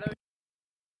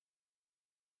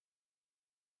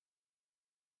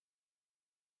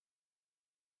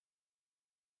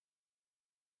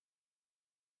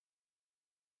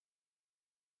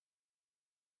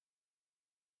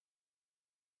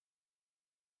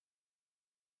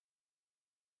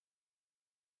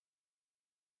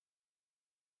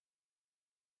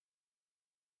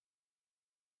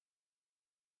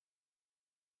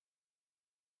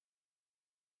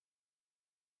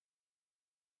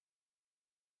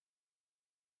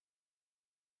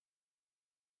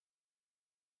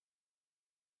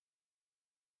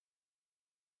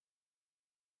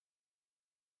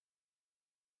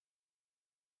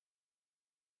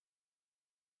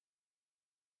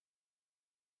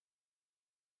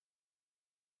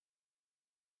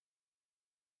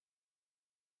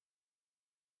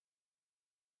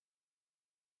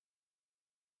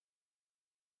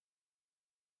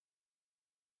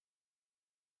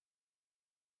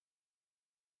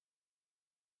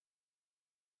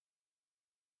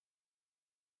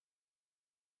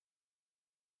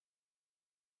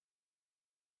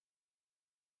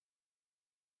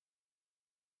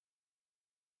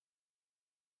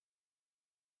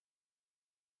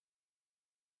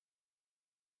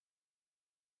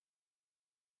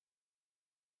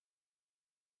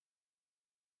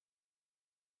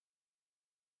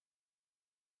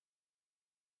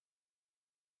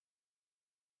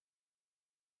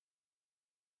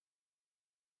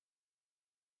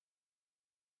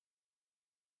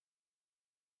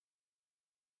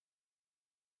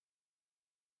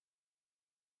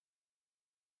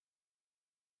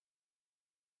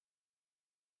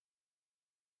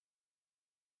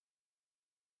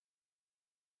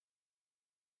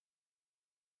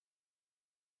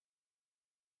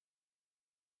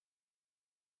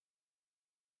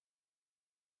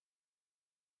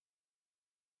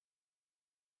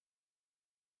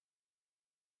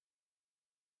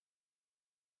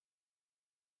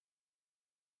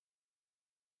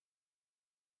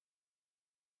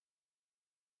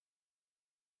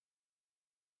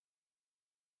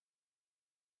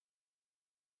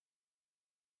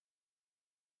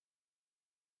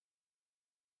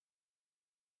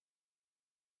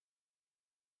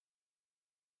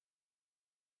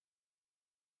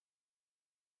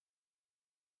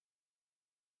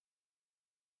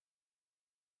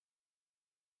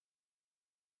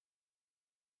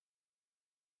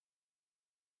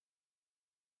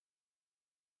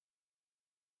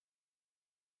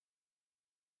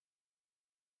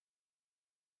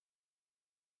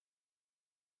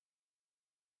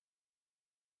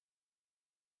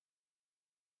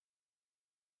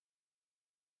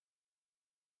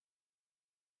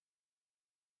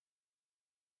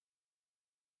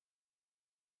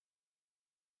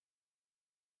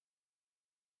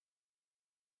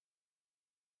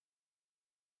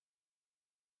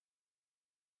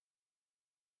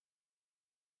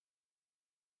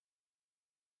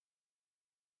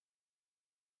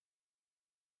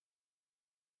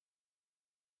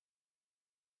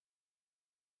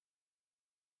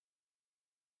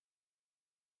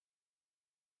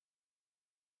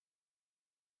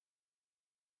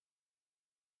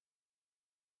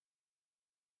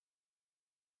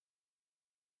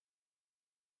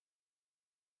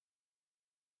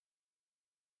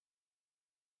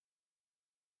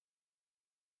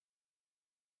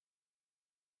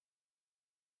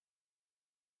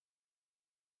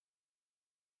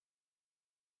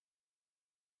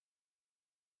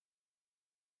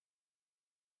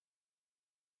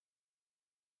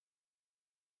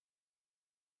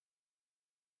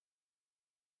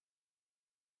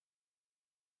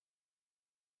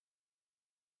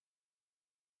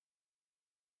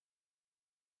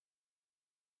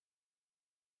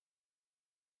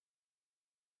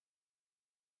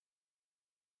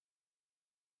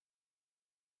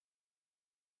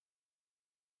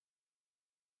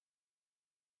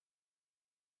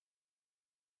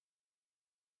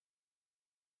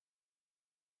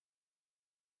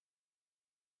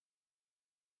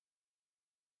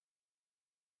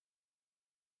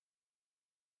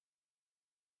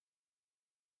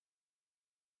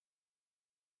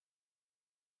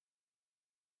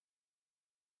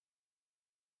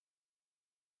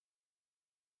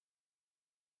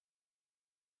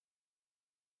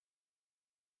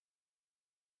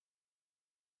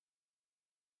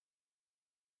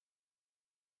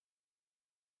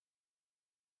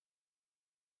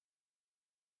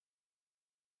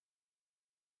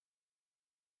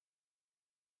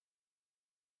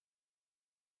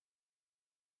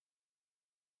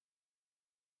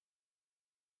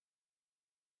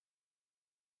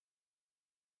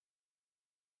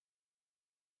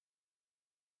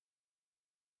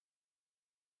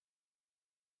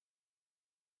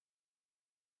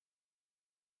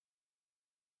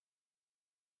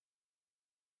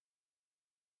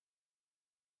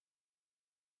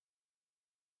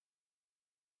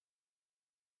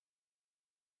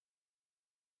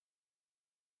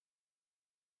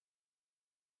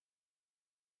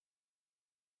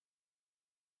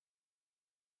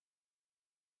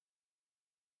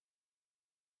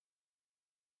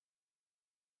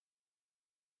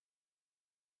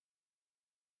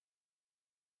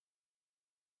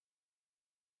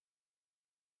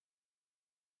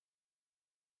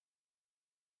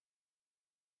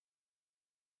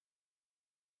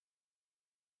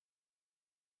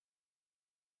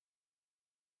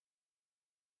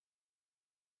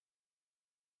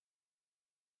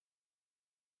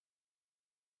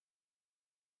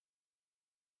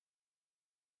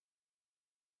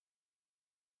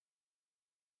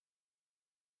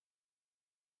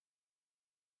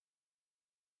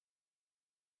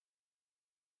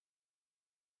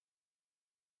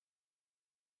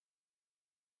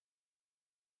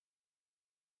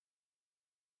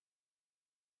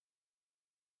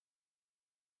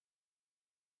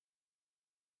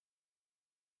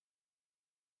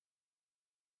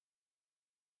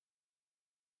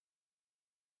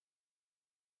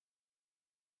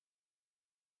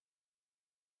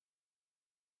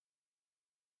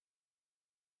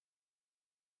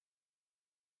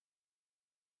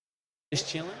 Just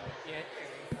chilling? Yeah.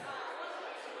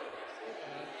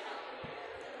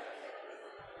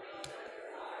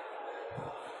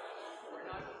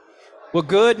 Well,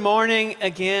 good morning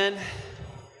again.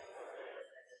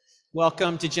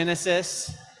 Welcome to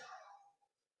Genesis.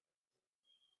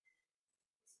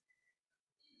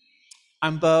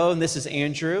 I'm Bo, and this is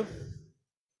Andrew.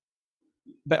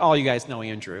 But all you guys know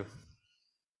Andrew.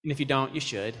 And if you don't, you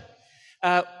should.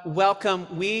 Welcome.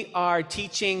 We are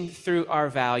teaching through our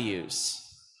values.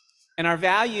 And our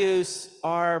values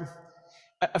are,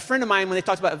 a friend of mine, when they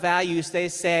talked about values, they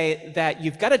say that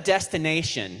you've got a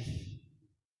destination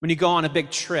when you go on a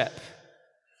big trip.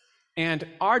 And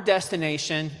our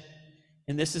destination,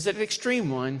 and this is an extreme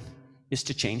one, is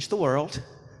to change the world.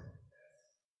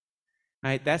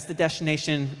 Right? That's the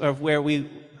destination of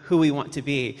who we want to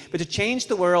be. But to change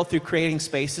the world through creating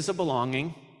spaces of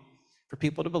belonging, for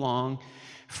people to belong,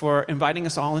 for inviting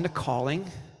us all into calling,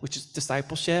 which is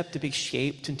discipleship, to be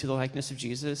shaped into the likeness of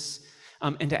Jesus,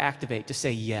 and to activate, to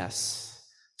say yes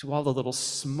to all the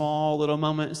small little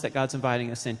moments that God's inviting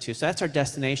us into. So that's our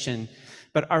destination.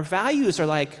 But our values are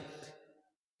like,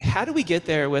 how do we get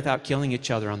there without killing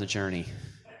each other on the journey?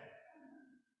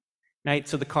 Right?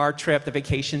 So the car trip, the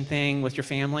vacation thing with your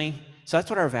family. So that's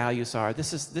what our values are.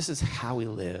 This is how we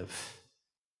live.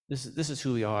 This is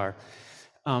who we are.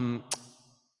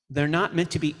 They're not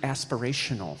meant to be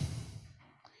aspirational.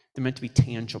 They're meant to be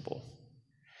tangible.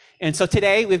 And so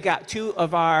today we've got two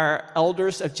of our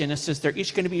elders of Genesis. They're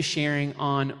each going to be sharing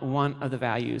on one of the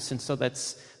values. And so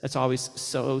that's always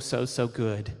so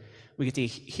good. We get to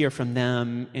hear from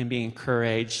them and be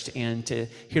encouraged and to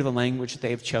hear the language that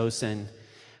they've chosen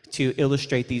to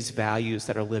illustrate these values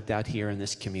that are lived out here in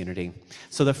this community.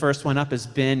 So the first one up is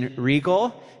Ben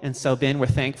Regal. And so Ben, we're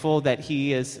thankful that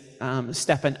he is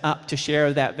stepping up to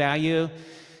share that value.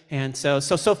 And so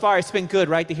far it's been good,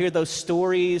 right, to hear those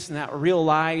stories and that real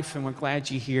life, and we're glad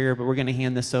you're here, but we're going to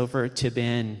hand this over to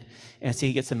Ben as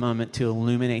he gets a moment to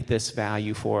illuminate this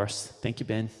value for us. Thank you,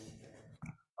 Ben.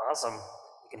 Awesome.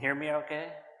 You can hear me okay?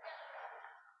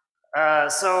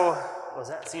 That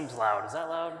seems loud. Is that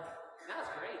loud? No, it's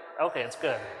great. Okay, it's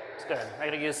good. It's good. I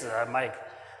got to use the mic.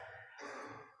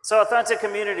 So authentic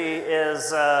community is,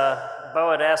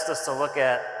 Bo had asked us to look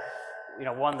at,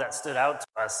 one that stood out to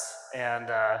us, and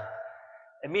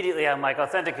immediately I'm like,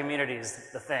 authentic community is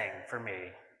the thing for me.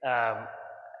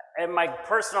 In my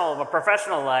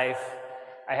professional life,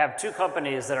 I have two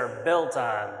companies that are built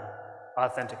on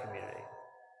authentic community.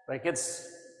 Like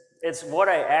it's what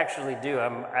I actually do.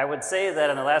 I would say that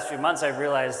in the last few months I've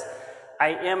realized I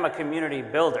am a community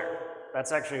builder.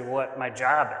 That's actually what my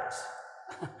job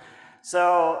is.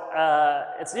 So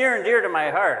it's near and dear to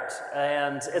my heart,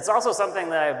 and it's also something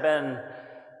that I've been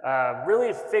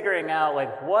really figuring out,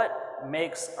 like what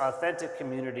makes authentic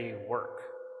community work.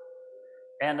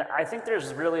 And I think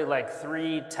there's really like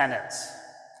three tenets.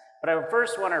 But I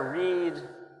first want to read,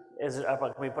 is it up?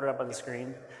 Can we put it up on the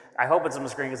screen? I hope it's on the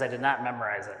screen because I did not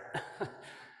memorize it.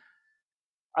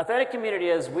 Authentic community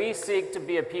is, we seek to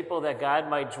be a people that God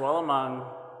might dwell among,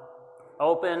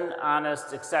 open,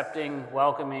 honest, accepting,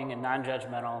 welcoming, and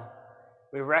non-judgmental.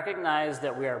 We recognize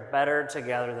that we are better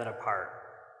together than apart.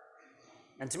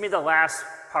 And to me, the last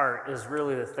part is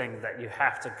really the thing that you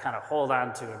have to kind of hold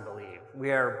on to and believe.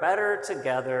 We are better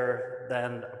together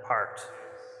than apart.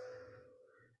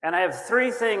 And I have three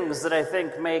things that I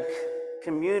think make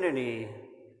community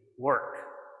work.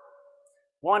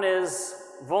 One is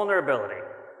vulnerability.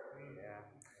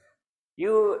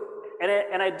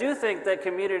 And I do think that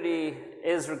community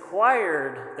is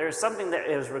required, there's something that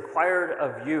is required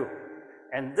of you,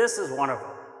 and this is one of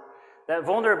them. That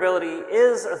vulnerability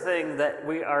is a thing that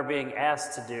we are being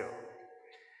asked to do.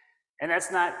 And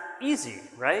that's not easy,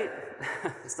 right?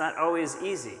 It's not always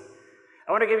easy.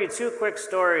 I want to give you two quick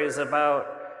stories about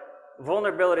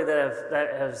vulnerability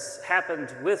that has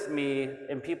happened with me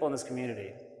and people in this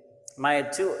community. My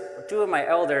two of my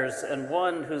elders, and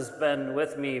one who's been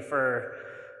with me for,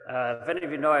 if any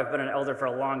of you know, I've been an elder for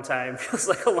a long time, feels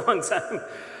like a long time,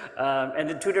 and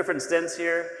in two different stints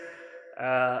here.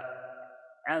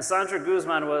 And Sandra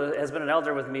Guzman has been an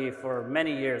elder with me for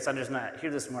many years. Sandra's not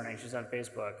here this morning, she's on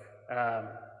Facebook.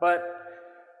 But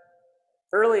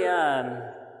early on,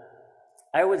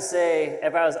 I would say,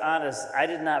 if I was honest, I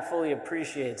did not fully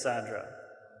appreciate Sandra.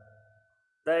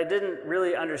 That I didn't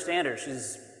really understand her.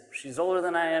 She's older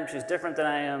than I am, she's different than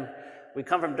I am, we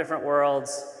come from different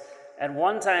worlds. And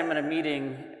one time in a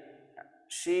meeting,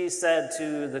 she said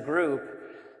to the group,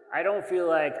 I don't feel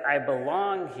like I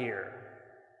belong here.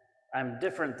 I'm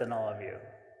different than all of you.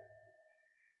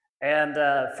 And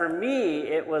for me,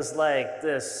 it was like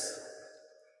this,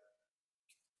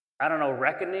 I don't know,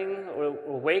 reckoning or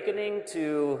awakening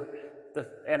to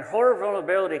and her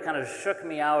vulnerability kind of shook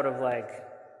me out of like,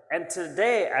 and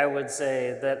today I would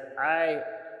say that I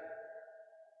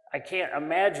can't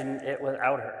imagine it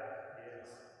without her.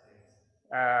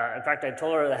 In fact, I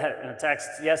told her that in a text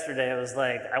yesterday. It was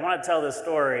like, I want to tell this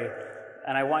story,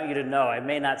 and I want you to know I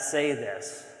may not say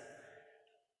this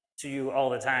to you all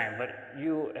the time, but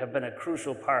you have been a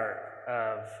crucial part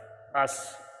of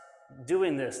us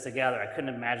doing this together. I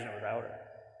couldn't imagine it without her.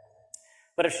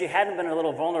 But if she hadn't been a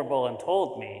little vulnerable and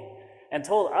told me, and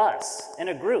told us in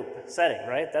a group setting,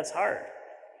 right? That's hard.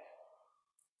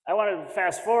 I want to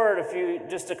fast forward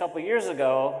just a couple years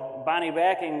ago. Bonnie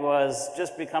Backing was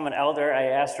just become an elder. I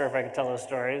asked her if I could tell a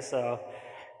story,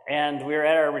 and we were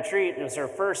at our retreat. It was her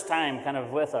first time kind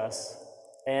of with us,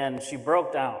 and she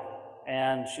broke down,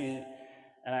 and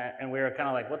we were kind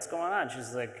of like, what's going on?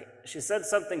 She said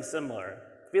something similar.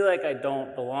 I feel like I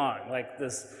don't belong. Like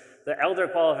the elder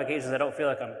qualifications, I don't feel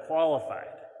like I'm qualified.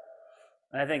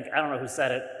 And I don't know who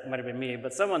said it might have been me,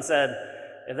 but someone said,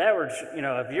 if that were,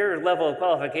 if your level of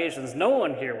qualifications, no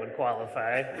one here would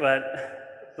qualify.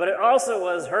 But it also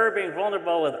was her being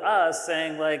vulnerable with us,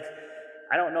 saying like,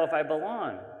 I don't know if I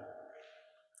belong.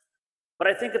 But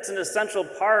I think it's an essential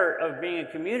part of being a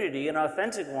community, an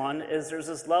authentic one, is there's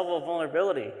this level of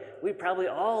vulnerability. We probably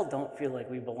all don't feel like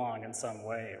we belong in some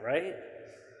way, right?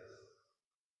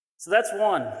 So that's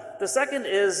one. The second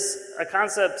is a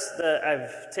concept that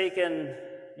I've taken.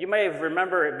 You may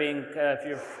remember it being, if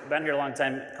you've been here a long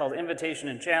time, called invitation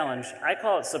and challenge. I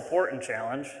call it support and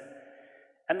challenge.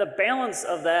 And the balance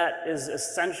of that is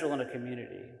essential in a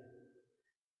community.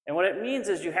 And what it means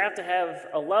is you have to have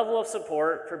a level of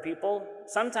support for people.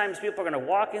 Sometimes people are going to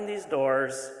walk in these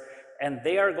doors and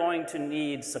they are going to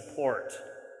need support.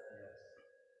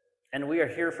 And we are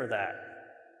here for that.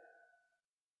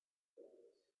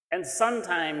 And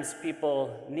sometimes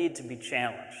people need to be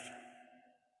challenged.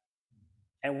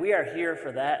 And we are here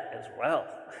for that as well.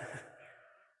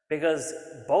 Because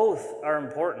both are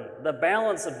important. The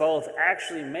balance of both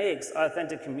actually makes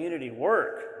authentic community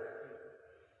work.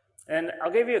 And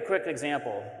I'll give you a quick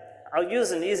example. I'll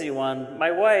use an easy one.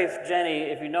 My wife, Jenny,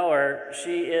 if you know her,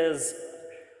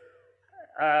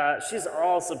 she's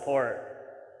all support.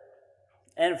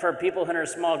 And for people in her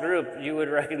small group, you would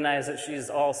recognize that she's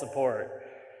all support.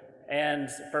 And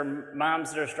for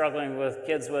moms that are struggling with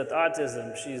kids with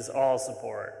autism, she's all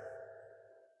support.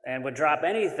 And would drop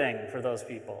anything for those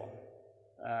people.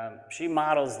 She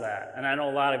models that, and I know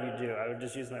a lot of you do. I would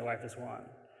just use my wife as one.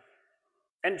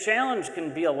 And challenge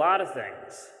can be a lot of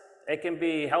things. It can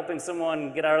be helping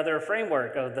someone get out of their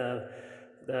framework of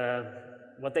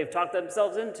what they've talked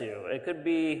themselves into. It could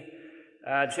be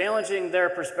challenging their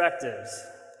perspectives.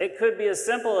 It could be as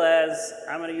simple as,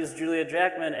 I'm going to use Julia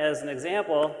Jackman as an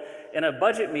example, in a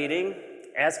budget meeting,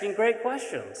 asking great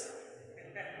questions.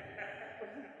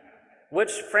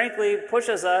 Which frankly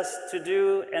pushes us to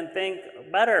do and think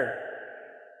better.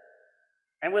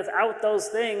 And without those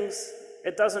things,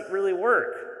 it doesn't really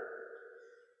work.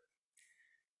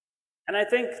 And I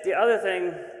think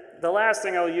the last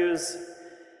thing I'll use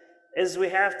is we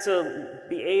have to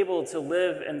be able to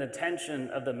live in the tension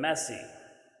of the messy.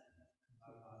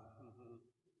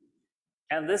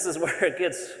 And this is where it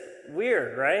gets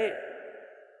weird, right?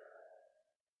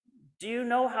 Do you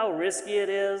know how risky it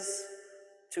is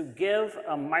to give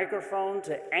a microphone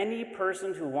to any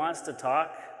person who wants to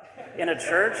talk in a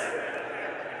church?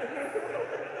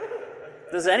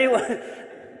 Does anyone,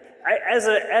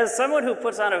 as someone who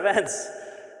puts on events,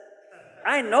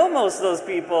 I know most of those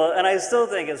people and I still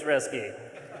think it's risky.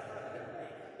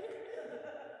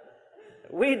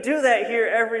 We do that here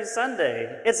every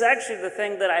Sunday. It's actually the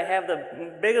thing that I have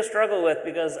the biggest struggle with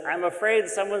because I'm afraid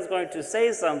someone's going to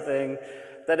say something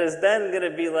that is then going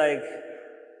to be like,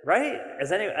 right?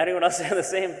 Is anyone else in the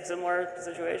similar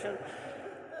situation?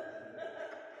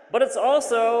 But it's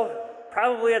also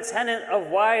probably a tenet of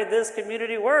why this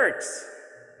community works,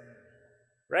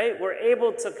 right? We're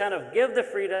able to kind of give the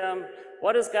freedom.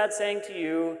 What is God saying to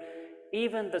you?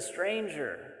 Even the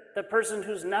stranger, the person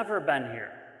who's never been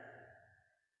here.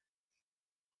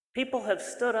 People have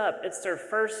stood up. It's their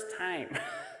first time.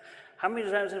 How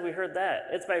many times have we heard that?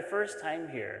 It's my first time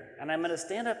here, and I'm going to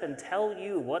stand up and tell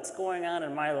you what's going on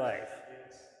in my life.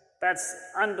 That's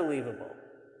unbelievable.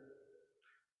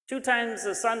 Two times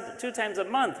a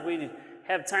month, we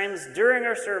have times during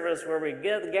our service where we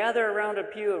gather around a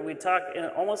pew and we talk in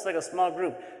almost like a small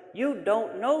group. You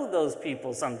don't know those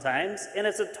people sometimes, and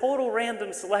it's a total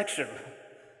random selection.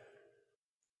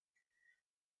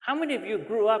 How many of you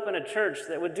grew up in a church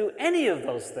that would do any of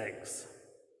those things?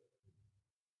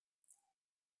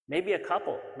 Maybe a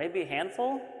couple, maybe a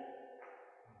handful.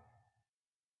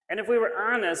 And if we were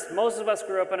honest, most of us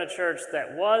grew up in a church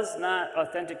that was not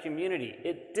authentic community.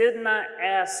 It did not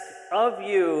ask of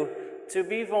you to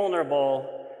be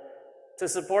vulnerable, to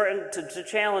support and to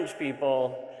challenge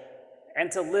people, and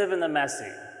to live in the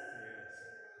messy.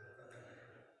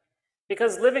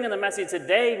 Because living in the messy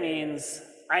today means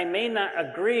I may not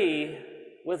agree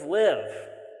with Liv,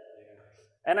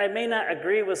 and I may not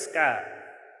agree with Scott.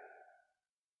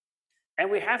 And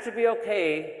we have to be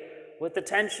okay with the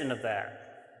tension of that.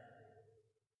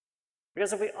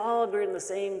 Because if we all agreed on the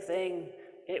same thing,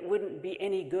 it wouldn't be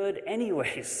any good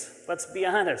anyways. Let's be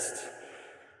honest.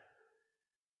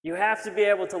 You have to be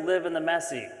able to live in the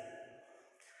messy.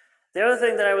 The other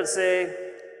thing that I would say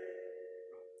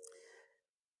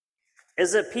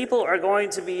is that people are going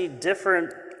to be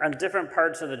different on different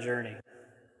parts of the journey.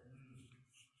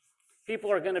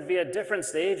 People are going to be at different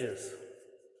stages.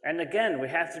 And again, we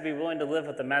have to be willing to live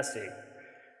with the messy.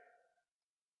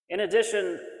 In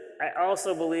addition, I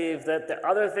also believe that the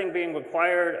other thing being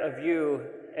required of you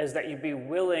is that you be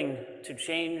willing to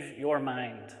change your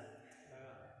mind.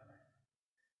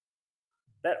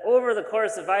 That over the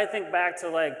course, if I think back to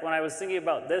like when I was thinking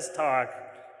about this talk,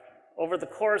 over the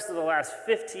course of the last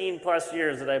 15 plus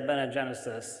years that I've been at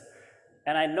Genesis,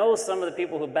 and I know some of the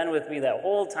people who've been with me that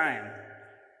whole time,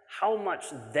 how much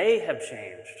they have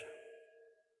changed.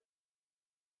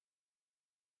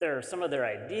 There are some of their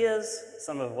ideas,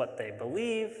 some of what they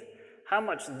believe, how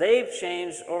much they've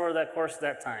changed over that course of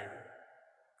that time.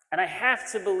 And I have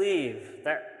to believe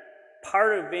that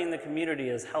part of being the community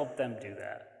has helped them do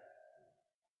that.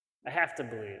 I have to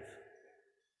believe.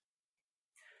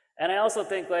 And I also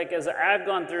think, like, as I've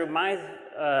gone through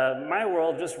my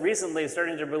world just recently,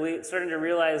 starting to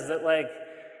realize that, like,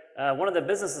 one of the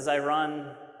businesses I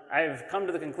run, I've come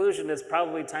to the conclusion it's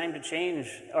probably time to change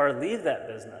or leave that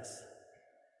business.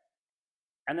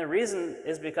 And the reason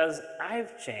is because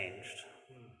I've changed.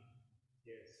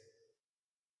 Yes.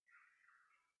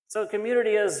 So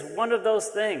community is one of those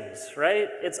things, right?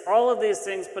 It's all of these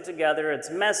things put together. It's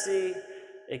messy.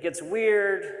 It gets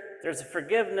weird. There's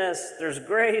forgiveness. There's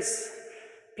grace.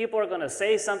 People are going to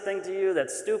say something to you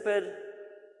that's stupid.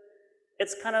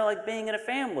 It's kind of like being in a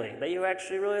family that you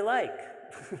actually really like.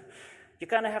 You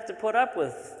kind of have to put up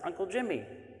with Uncle Jimmy,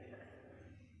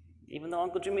 even though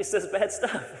Uncle Jimmy says bad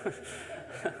stuff.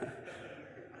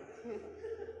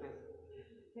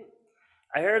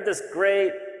 I heard this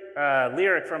great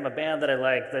lyric from a band that I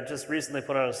like that just recently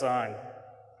put out a song,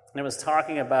 and it was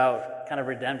talking about kind of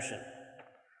redemption.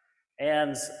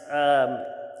 And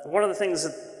one of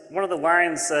the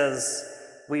lines says,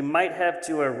 "We might have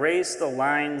to erase the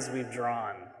lines we've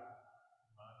drawn."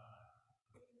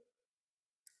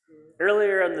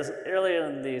 Earlier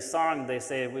in the song, they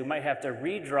say we might have to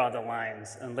redraw the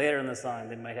lines, and later in the song,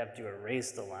 they might have to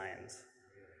erase the lines.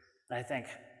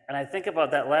 And I think about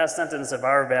that last sentence of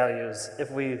our values. If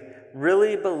we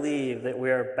really believe that we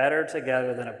are better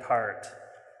together than apart,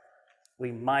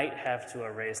 we might have to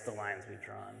erase the lines we've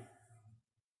drawn.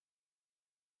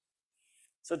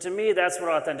 So to me, that's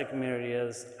what authentic community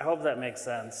is. I hope that makes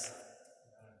sense.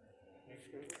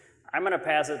 I'm going to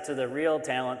pass it to the real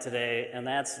talent today, and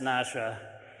that's Nasha.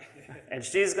 And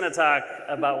she's going to talk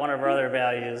about one of our other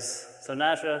values. So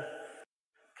Nasha,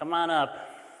 come on up.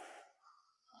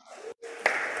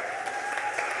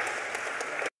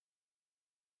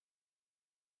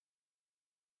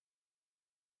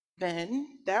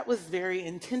 Ben, that was very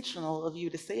intentional of you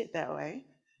to say it that way.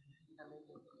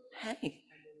 Hey,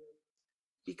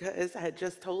 because I had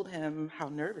just told him how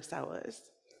nervous I was.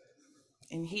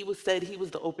 And he said he was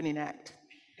the opening act.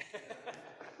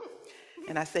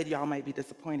 And I said, y'all might be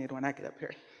disappointed when I get up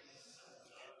here.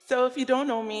 So if you don't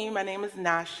know me, my name is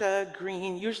Nasha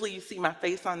Green. Usually you see my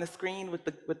face on the screen with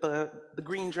the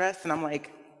green dress, and I'm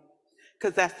like,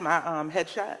 because that's my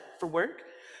headshot for work.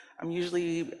 I'm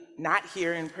usually not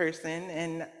here in person,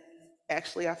 and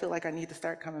actually I feel like I need to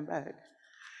start coming back.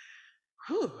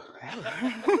 Whew.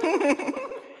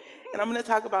 And I'm going to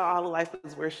talk about All of Life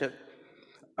is Worship.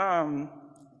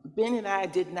 Ben and I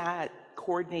did not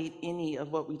coordinate any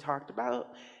of what we talked about.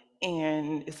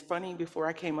 And it's funny, before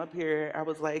I came up here, I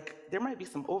was like, there might be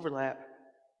some overlap.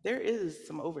 There is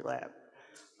some overlap.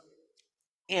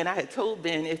 And I had told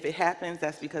Ben, if it happens,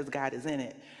 that's because God is in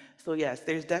it. So yes,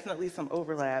 there's definitely some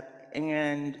overlap.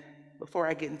 And before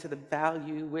I get into the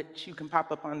value, which you can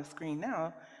pop up on the screen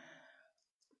now,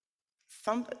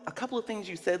 a couple of things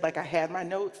you said, like I had my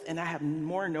notes, and I have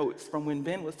more notes from when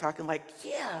Ben was talking, like,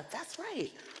 yeah, that's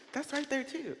right. That's right there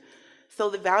too. So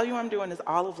the value I'm doing is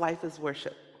All of Life is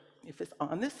Worship. If it's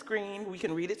on the screen, we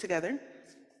can read it together.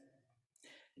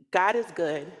 God is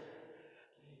good.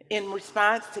 In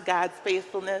response to God's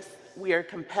faithfulness, we are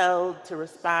compelled to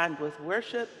respond with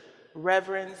worship,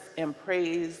 reverence, and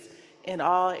praise in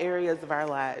all areas of our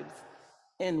lives,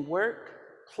 in work,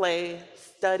 play,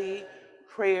 study,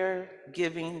 prayer,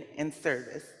 giving, and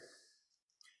service.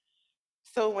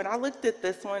 So when I looked at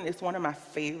this one, it's one of my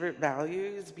favorite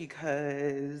values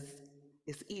because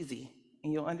it's easy,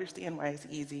 and you'll understand why it's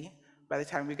easy by the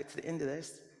time we get to the end of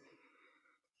this.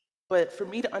 But for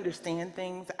me to understand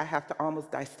things, I have to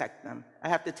almost dissect them. I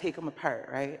have to take them apart,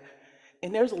 right?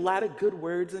 And there's a lot of good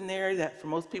words in there that for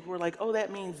most people are like, oh,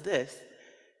 that means this.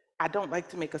 I don't like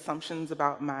to make assumptions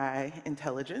about my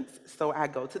intelligence, so I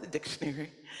go to the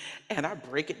dictionary and I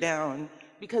break it down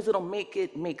because it'll make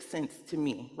it make sense to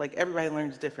me. Like everybody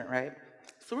learns different, right?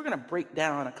 So we're gonna break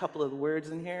down a couple of the words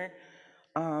in here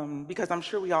because I'm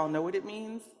sure we all know what it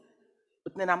means,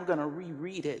 but then I'm gonna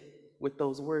reread it with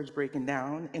those words breaking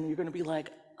down, and you're gonna be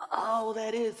like, oh,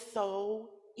 that is so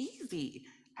easy.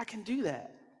 I can do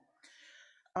that.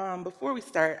 Before we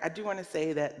start, I do want to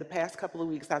say that the past couple of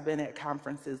weeks I've been at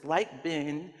conferences like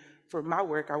Ben. For my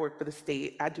work, I work for the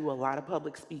state. I do a lot of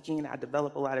public speaking. I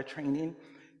develop a lot of training.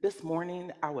 This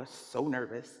morning, I was so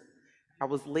nervous. I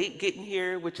was late getting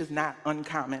here, which is not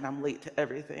uncommon. I'm late to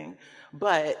everything.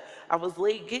 But I was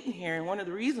late getting here, and one of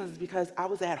the reasons is because I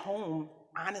was at home,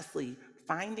 honestly,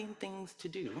 finding things to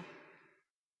do.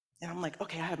 And I'm like,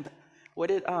 okay, what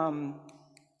did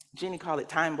Jenny called it?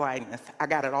 Time blindness. I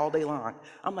got it all day long.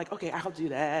 I'm like, okay, I'll do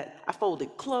that. I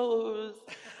folded clothes.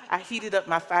 I heated up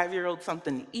my 5-year-old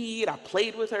something to eat. I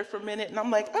played with her for a minute, and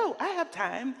I'm like, oh, I have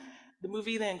time. The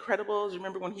movie The Incredibles,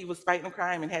 remember when he was fighting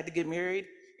crime and had to get married?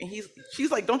 And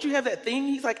she's like, don't you have that thing?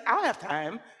 He's like, I'll have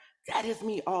time. That is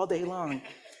me all day long.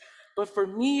 But for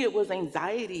me, it was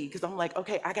anxiety because I'm like,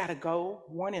 okay, I gotta go,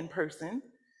 one in person.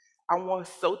 I was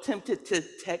so tempted to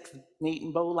text Nate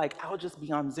and Bo, like, I'll just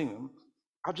be on Zoom.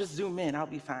 I'll just zoom in, I'll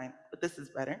be fine, but this is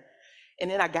better. And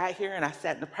then I got here and I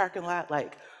sat in the parking lot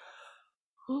like,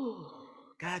 ooh,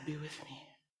 God be with me.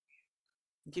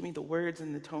 Give me the words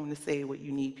and the tone to say what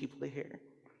you need people to hear.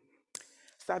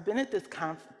 So I've been at this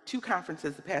three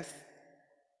conferences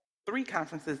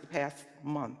the past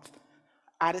month,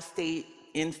 out of state,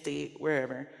 in state,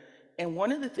 wherever. And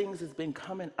one of the things that's been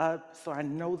coming up, so I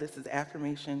know this is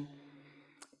affirmation,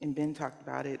 and Ben talked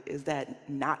about it, is that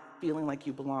not feeling like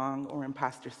you belong or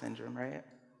imposter syndrome, right?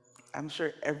 I'm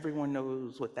sure everyone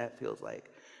knows what that feels like.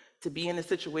 To be in a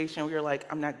situation where you're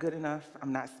like, I'm not good enough,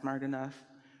 I'm not smart enough,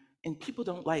 and people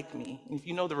don't like me. And if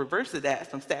you know the reverse of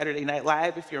that from Saturday Night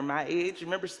Live, if you're my age,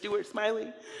 remember Stuart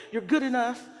Smiley? You're good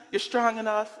enough, you're strong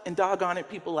enough, and doggone it,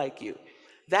 people like you.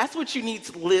 That's what you need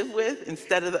to live with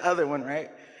instead of the other one,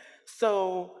 right?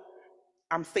 So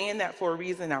I'm saying that for a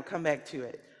reason, I'll come back to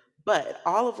it. But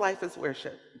all of life is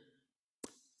worship.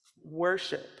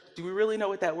 Worship. Do we really know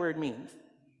what that word means?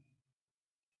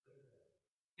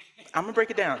 I'm gonna break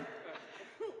it down.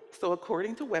 So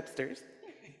according to Webster's,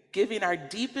 giving our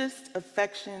deepest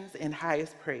affections and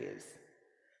highest praise.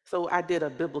 So I did a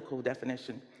biblical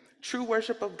definition. True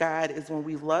worship of God is when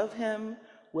we love him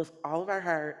with all of our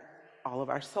heart, all of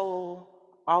our soul,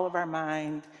 all of our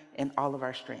mind, and all of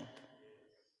our strength.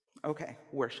 Okay,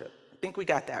 worship. I think we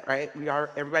got that, right?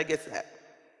 Everybody gets that.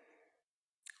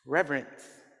 Reverence.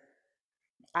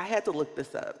 I had to look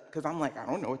this up because I'm like, I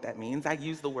don't know what that means. I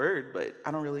use the word, but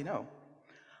I don't really know.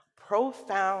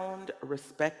 Profound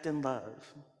respect and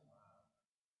love.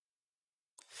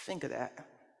 Think of that.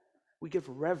 We give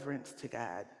reverence to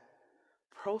God.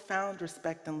 Profound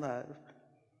respect and love.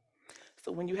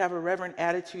 So when you have a reverent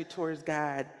attitude towards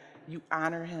God, you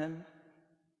honor him,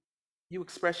 you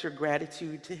express your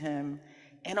gratitude to him,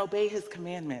 and obey his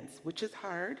commandments, which is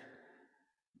hard,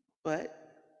 but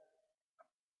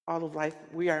all of life,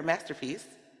 we are a masterpiece,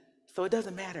 so it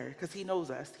doesn't matter because he knows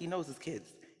us. He knows his kids.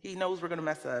 He knows we're going to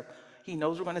mess up. He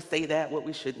knows we're going to say what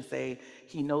we shouldn't say.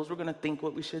 He knows we're going to think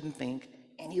what we shouldn't think,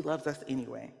 and he loves us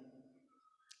anyway.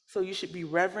 So you should be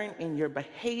reverent in your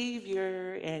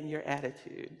behavior and your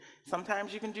attitude.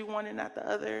 Sometimes you can do one and not the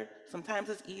other. Sometimes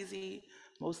it's easy.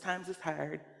 Most times it's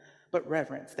hard. But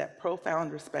reverence, that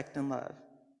profound respect and love.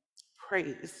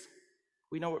 Praise.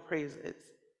 We know what praise is.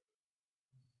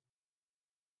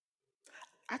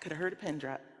 I could have heard a pin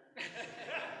drop.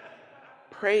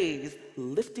 Praise,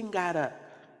 lifting God up.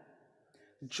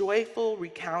 Joyful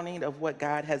recounting of what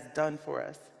God has done for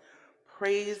us.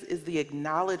 Praise is the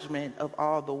acknowledgement of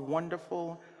all the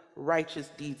wonderful, righteous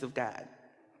deeds of God.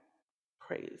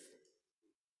 Praise.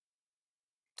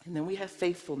 And then we have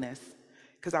faithfulness,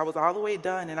 because I was all the way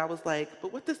done and I was like,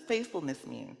 but what does faithfulness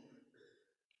mean?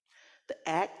 The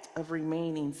act of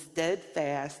remaining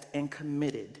steadfast and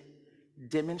committed,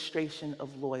 demonstration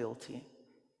of loyalty.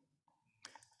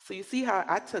 So you see how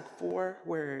I took 4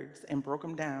 words and broke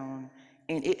them down,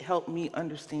 and it helped me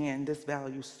understand this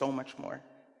value so much more.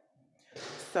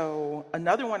 So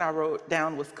another one I wrote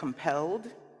down was compelled.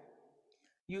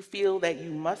 You feel that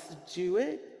you must do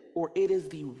it or it is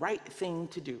the right thing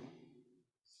to do.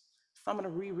 So I'm going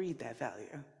to reread that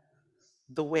value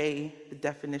the way the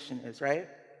definition is, right?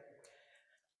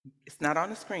 It's not on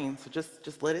the screen, so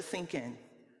just let it sink in.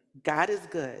 God is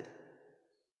good.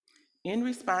 In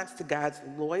response to God's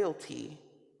loyalty,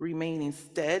 remaining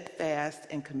steadfast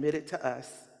and committed to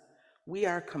us, we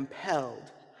are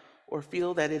compelled or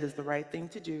feel that it is the right thing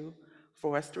to do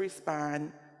for us to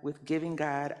respond with giving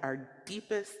God our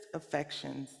deepest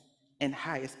affections and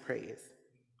highest praise,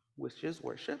 which is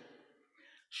worship,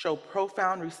 show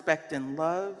profound respect and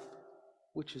love,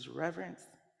 which is reverence,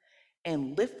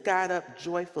 and lift God up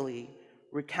joyfully,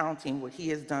 recounting what he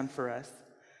has done for us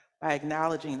by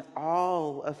acknowledging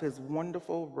all of his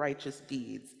wonderful righteous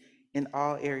deeds in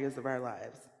all areas of our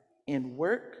lives, in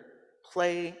work,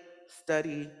 play,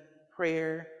 study,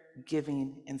 prayer,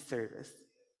 giving, and service.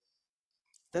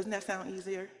 Doesn't that sound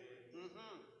easier?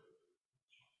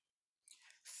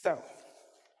 So,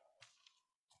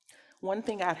 one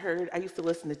thing I heard, I used to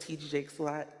listen to T.D. Jakes a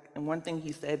lot, and one thing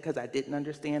he said, because I didn't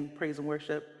understand praise and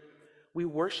worship, we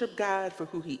worship God for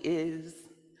who he is,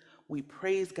 we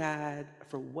praise God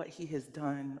for what he has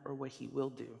done or what he will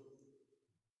do.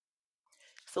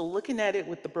 So looking at it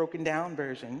with the broken down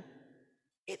version,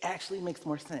 it actually makes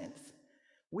more sense.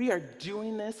 We are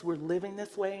doing this, we're living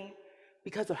this way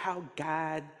because of how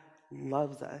God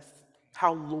loves us,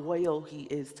 how loyal he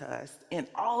is to us. In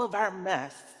all of our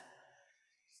mess,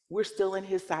 we're still in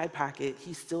his side pocket.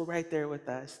 He's still right there with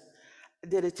us. I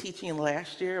did a teaching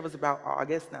last year. It was about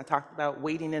August, and I talked about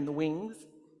waiting in the wings.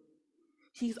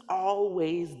 He's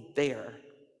always there,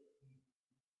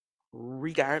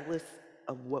 regardless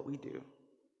of what we do.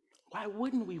 Why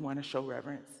wouldn't we want to show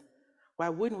reverence? Why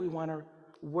wouldn't we want to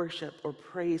worship or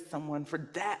praise someone for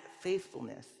that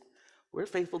faithfulness? We're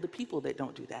faithful to people that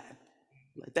don't do that.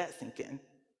 Let that sink in.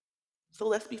 So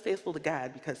let's be faithful to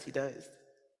God because he does.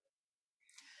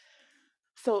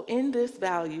 So in this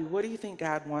value, what do you think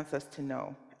God wants us to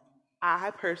know?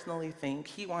 I personally think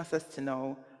he wants us to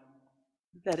know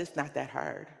that it's not that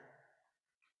hard,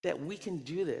 that we can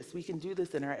do this. We can do this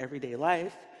in our everyday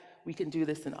life. We can do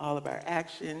this in all of our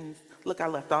actions. Look, I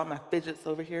left all my fidgets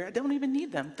over here. I don't even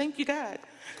need them. Thank you, God.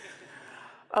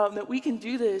 That we can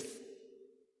do this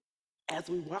as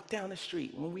we walk down the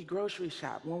street, when we grocery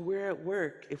shop, when we're at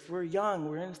work, if we're young,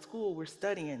 we're in school, we're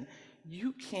studying.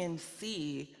 You can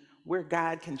see where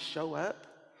God can show up.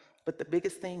 But the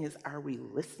biggest thing is, are we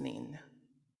listening?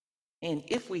 And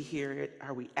if we hear it,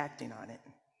 are we acting on it?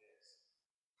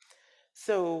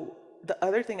 So the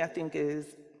other thing I think is,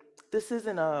 this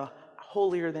isn't a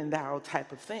holier than thou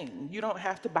type of thing. You don't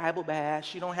have to Bible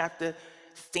bash. You don't have to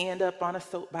stand up on a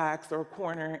soapbox or a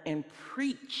corner and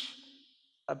preach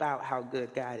about how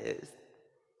good God is.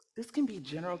 This can be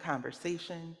general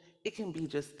conversation. It can be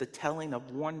just the telling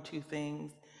of 1, 2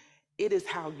 things. It is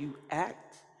how you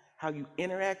act, how you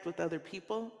interact with other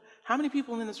people. How many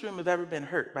people in this room have ever been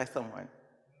hurt by someone?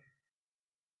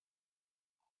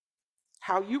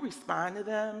 How you respond to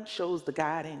them shows the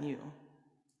God in you.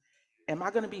 Am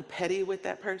I going to be petty with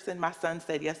that person? My son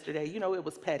said yesterday, it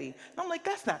was petty. And I'm like,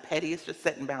 that's not petty. It's just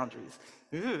setting boundaries.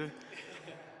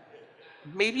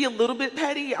 Maybe a little bit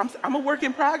petty. I'm a work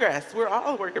in progress. We're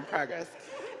all a work in progress.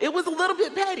 It was a little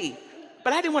bit petty,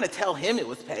 but I didn't want to tell him it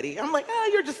was petty. I'm like,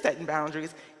 you're just setting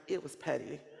boundaries. It was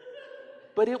petty.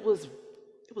 But it was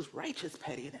righteous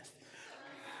pettiness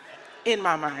in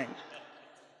my mind.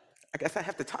 I guess I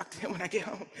have to talk to him when I get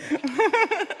home.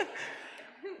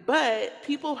 But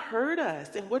people hurt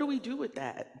us, and what do we do with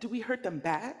that? Do we hurt them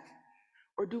back,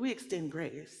 or do we extend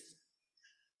grace?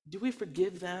 Do we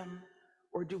forgive them,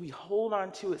 or do we hold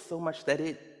on to it so much that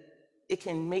it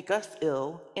can make us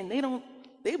ill, and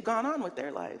they've gone on with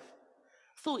their life?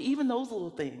 So even those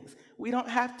little things, we don't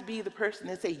have to be the person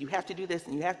that say, you have to do this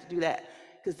and you have to do that,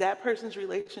 because that person's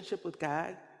relationship with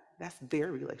God, that's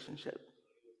their relationship,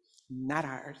 not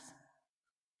ours.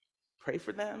 Pray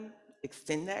for them,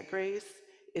 extend that grace.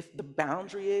 If the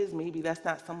boundary is maybe that's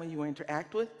not someone you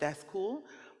interact with, that's cool.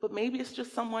 But maybe it's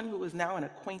just someone who is now an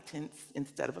acquaintance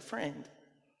instead of a friend.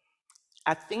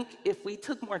 I think if we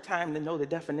took more time to know the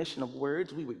definition of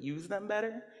words, we would use them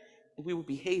better, and we would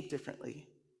behave differently.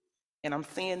 And I'm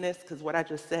saying this because what I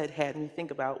just said had me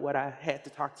think about what I had to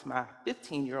talk to my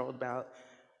 15-year-old about.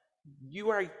 You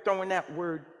are throwing that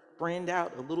word friend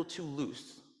out a little too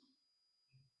loose.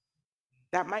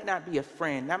 That might not be a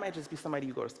friend. That might just be somebody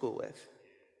you go to school with.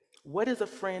 What is a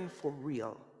friend for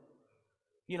real?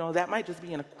 That might just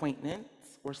be an acquaintance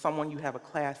or someone you have a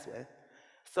class with.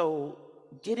 So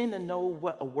getting to know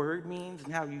what a word means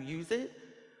and how you use it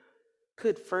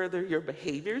could further your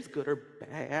behaviors, good or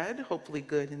bad, hopefully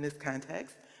good in this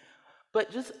context.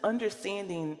 But just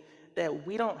understanding that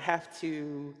we don't have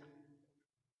to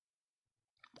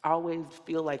always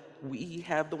feel like we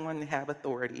have the one to have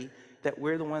authority, that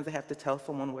we're the ones that have to tell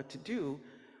someone what to do.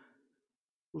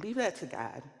 Leave that to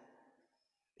God.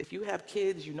 If you have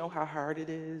kids, you know how hard it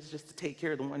is just to take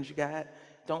care of the ones you got.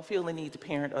 Don't feel the need to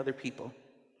parent other people.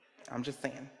 I'm just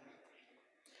saying.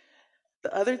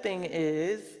 The other thing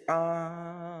is,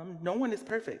 no one is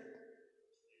perfect.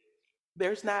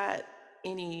 There's not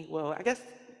any, well, I guess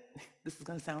this is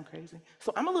gonna sound crazy.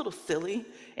 So I'm a little silly,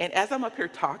 and as I'm up here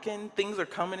talking, things are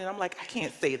coming, and I'm like, I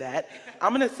can't say that.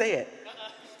 I'm gonna say it.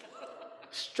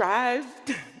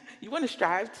 You wanna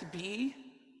strive to be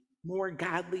more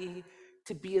godly,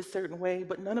 to be a certain way,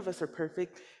 but none of us are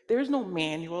perfect. There's no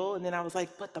manual, and then I was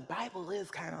like, but the Bible is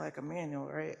kind of like a manual,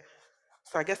 right?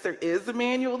 So I guess there is a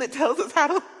manual that tells us how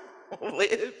to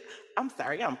live. I'm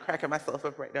sorry, I'm cracking myself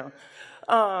up right now.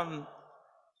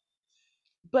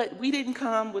 But we didn't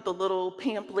come with a little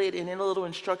pamphlet and in a little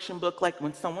instruction book like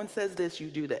when someone says this, you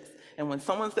do this. And when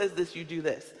someone says this, you do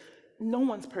this. No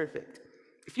one's perfect.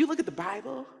 If you look at the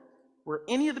Bible, were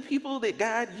any of the people that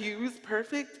God used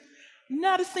perfect?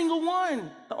 Not a single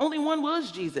one. The only one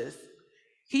was Jesus.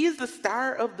 He is the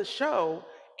star of the show,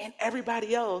 and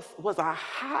everybody else was a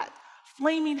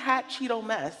flaming hot Cheeto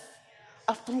mess.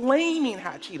 A flaming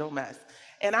hot Cheeto mess.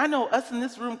 And I know us in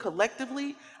this room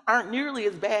collectively aren't nearly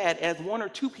as bad as one or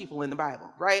two people in the Bible,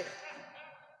 right?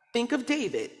 Think of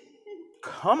David.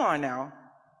 Come on now.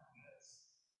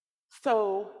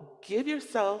 So give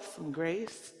yourself some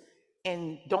grace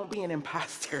and don't be an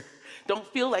imposter. Don't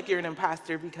feel like you're an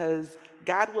imposter, because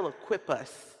God will equip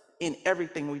us in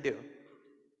everything we do.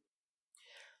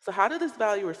 So how does this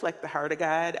value reflect the heart of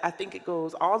God? I think it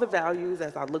goes, all the values,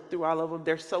 as I look through all of them,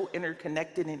 they're so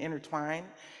interconnected and intertwined.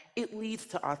 It leads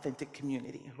to authentic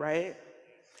community, right?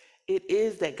 It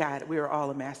is that God, we are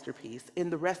all a masterpiece.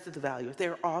 And the rest of the values,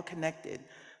 they're all connected.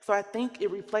 So I think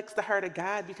it reflects the heart of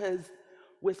God, because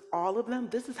with all of them,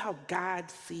 this is how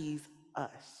God sees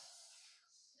us.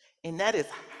 And that is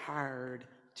hard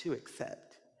to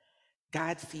accept.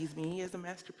 God sees me as a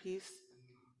masterpiece.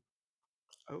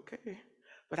 Okay.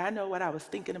 But I know what I was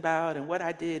thinking about and what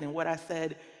I did and what I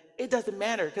said. It doesn't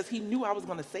matter, because he knew I was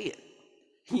going to say it.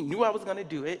 He knew I was going to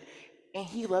do it, and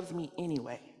he loves me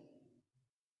anyway.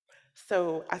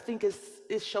 So I think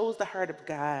it shows the heart of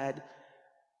God,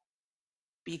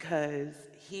 because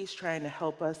he's trying to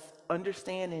help us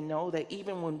understand and know that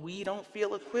even when we don't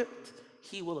feel equipped,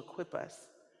 he will equip us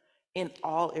in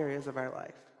all areas of our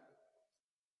life.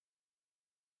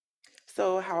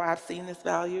 So how I've seen this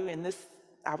value, and this,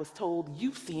 I was told,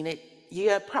 you've seen it.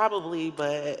 Yeah, probably,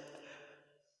 but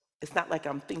it's not like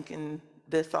I'm thinking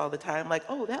this all the time, like,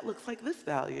 oh, that looks like this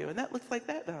value, and that looks like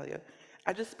that value.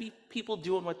 I just see people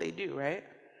doing what they do, right?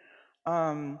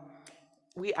 I'm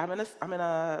in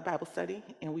a Bible study,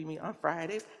 and we meet on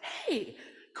Fridays. Hey,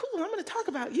 cool, I'm gonna talk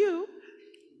about you,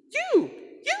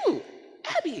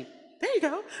 Abby, there you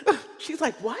go. She's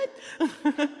like, what?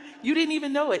 You didn't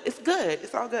even know it. It's good,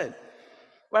 it's all good.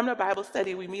 Well, I'm in a Bible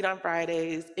study, we meet on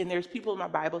Fridays, and there's people in my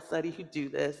Bible study who do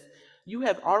this. You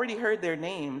have already heard their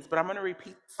names, but I'm gonna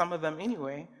repeat some of them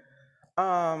anyway.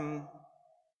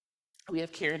 We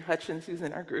have Karen Hutchins, who's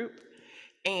in our group,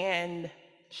 and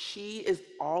she is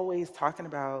always talking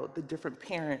about the different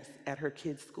parents at her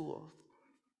kids' schools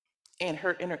and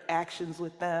her interactions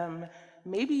with them,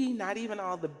 maybe not even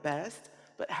all the best,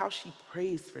 but how she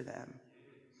prays for them.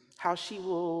 How she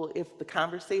will, if the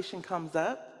conversation comes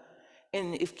up,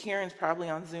 and if Karen's probably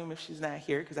on Zoom if she's not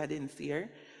here, because I didn't see her,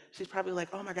 she's probably like,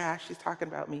 oh my gosh, she's talking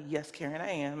about me. Yes, Karen,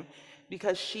 I am.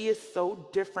 Because she is so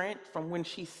different from when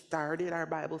she started our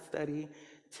Bible study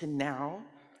to now.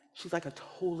 She's like a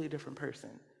totally different person,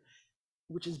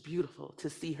 which is beautiful to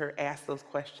see her ask those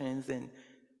questions and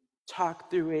talk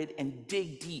through it and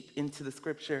dig deep into the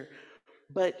scripture.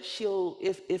 But she'll,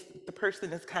 if the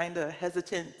person is kind of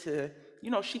hesitant to,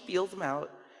 she feels them out.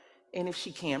 And if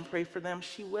she can pray for them,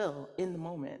 she will in the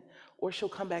moment. Or she'll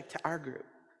come back to our group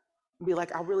and be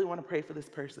like, I really want to pray for this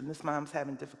person. This mom's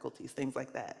having difficulties, things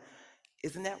like that.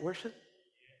 Isn't that worship?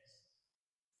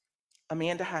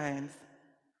 Amanda Hines, ...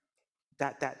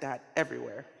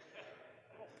 everywhere.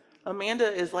 Amanda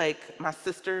is like my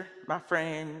sister, my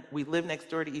friend. We live next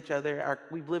door to each other.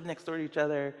 We've lived next door to each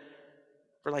other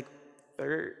for like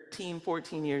 13,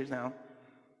 14 years now.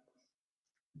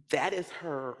 That is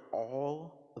her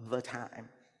all the time.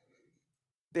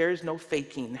 There's no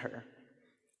faking her.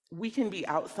 we can be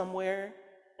out somewhere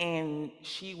and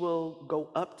she will go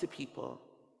up to people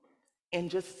and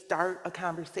just start a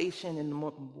conversation.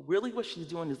 And really what she's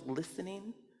doing is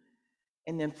listening.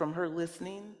 And then from her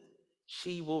listening,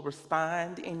 she will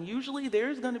respond. And usually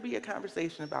there's going to be a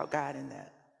conversation about God in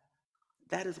that.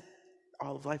 That is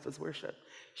all of life is worship.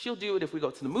 She'll do it if we go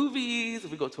to the movies,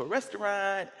 if we go to a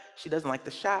restaurant. She doesn't like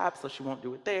to shop, so she won't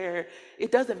do it there.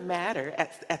 It doesn't matter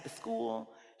at the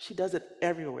school. She does it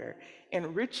everywhere.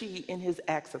 And Richie, in his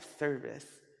acts of service,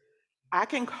 I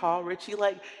can call Richie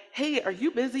like, hey, are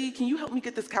you busy? Can you help me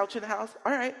get this couch in the house?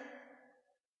 All right.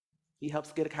 He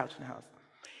helps get a couch in the house.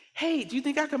 Hey, do you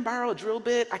think I can borrow a drill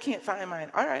bit? I can't find mine.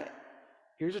 All right,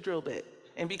 here's a drill bit.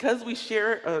 And because we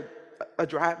share a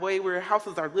driveway where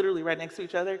houses are literally right next to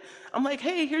each other, I'm like,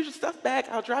 hey, here's your stuff back.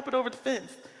 I'll drop it over the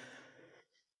fence.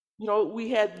 You know, we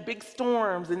had big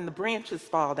storms and the branches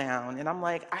fall down. And I'm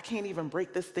like, I can't even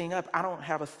break this thing up. I don't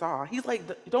have a saw. He's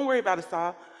like, don't worry about a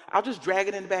saw. I'll just drag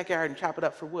it in the backyard and chop it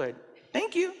up for wood.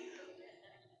 Thank you.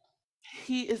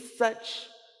 He is such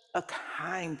a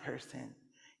kind person.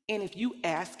 And if you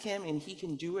ask him and he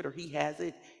can do it or he has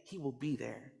it, he will be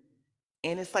there.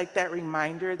 And it's like that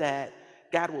reminder that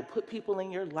God will put people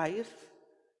in your life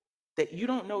that you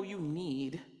don't know you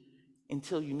need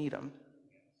until you need them.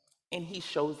 And he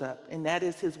shows up. And that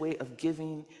is his way of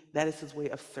giving. That is his way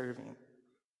of serving.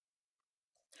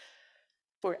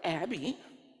 For Abby,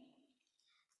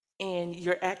 and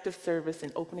your act of service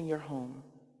in opening your home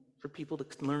for people to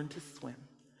learn to swim,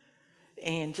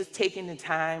 and just taking the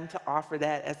time to offer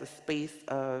that as a space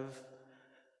of,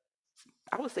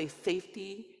 I would say,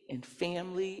 safety and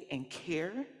family and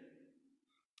care,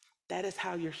 that is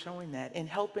how you're showing that. And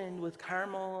helping with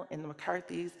Carmel and the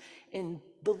McCarthys, and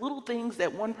the little things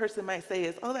that one person might say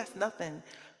is, oh, that's nothing,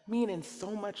 meaning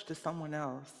so much to someone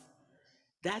else.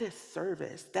 That is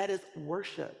service. That is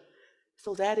worship.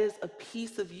 So that is a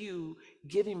piece of you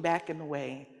giving back in a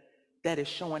way that is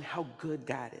showing how good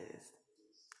God is.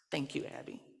 Thank you,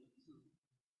 Abby.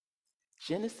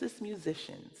 Genesis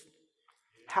musicians.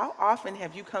 How often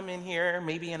have you come in here,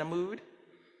 maybe in a mood,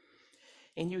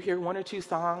 and you hear one or two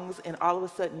songs, and all of a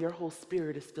sudden your whole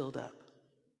spirit is filled up?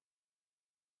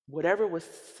 Whatever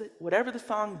the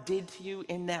song did to you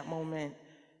in that moment,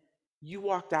 you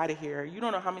walked out of here. You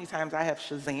don't know how many times I have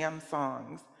Shazam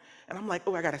songs, and I'm like,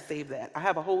 oh, I gotta save that. I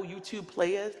have a whole YouTube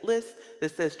playlist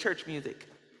that says church music.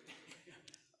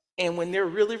 And when they're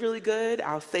really, really good,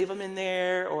 I'll save them in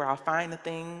there, or I'll find the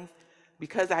things.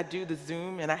 Because I do the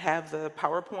Zoom and I have the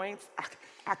PowerPoints,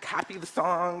 I copy the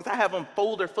songs. I have a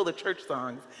folder full of church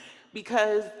songs.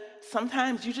 Because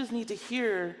sometimes you just need to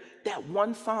hear that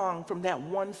one song from that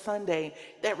one Sunday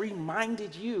that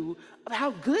reminded you of how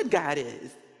good God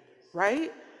is,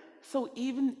 right? So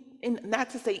even, and not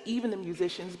to say even the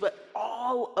musicians, but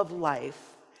all of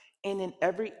life and in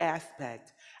every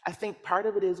aspect, I think part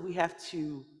of it is we have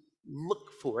to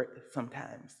look for it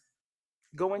sometimes.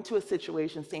 Go into a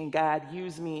situation saying, God,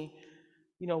 use me.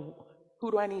 You know,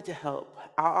 who do I need to help?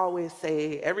 I always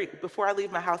say, before I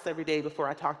leave my house every day, before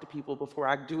I talk to people, before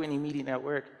I do any meeting at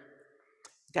work,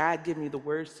 God, give me the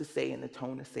words to say and the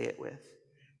tone to say it with.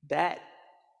 That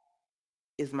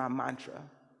is my mantra.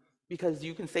 Because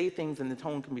you can say things and the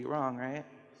tone can be wrong, right?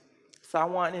 So I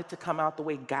want it to come out the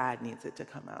way God needs it to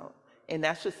come out. And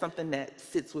that's just something that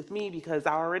sits with me because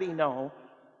I already know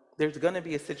there's going to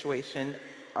be a situation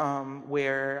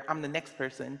where I'm the next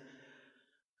person.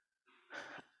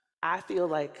 I feel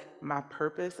like my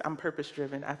purpose, I'm purpose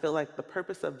driven. I feel like the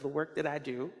purpose of the work that I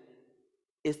do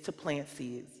is to plant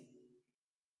seeds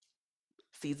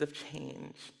of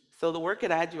change. So the work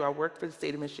that I do, I work for the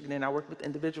state of Michigan and I work with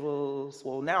individuals,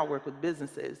 well now I work with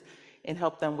businesses and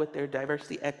help them with their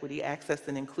diversity, equity, access,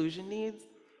 and inclusion needs,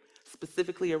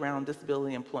 specifically around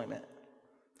disability employment.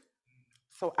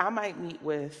 So I might meet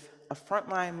with a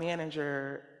frontline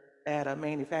manager at a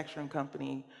manufacturing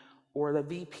company or the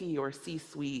VP or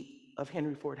C-suite of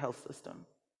Henry Ford Health System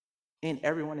and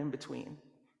everyone in between.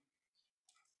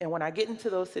 And when I get into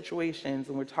those situations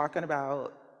and we're talking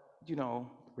about, you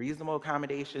know, reasonable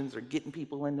accommodations or getting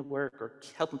people into work or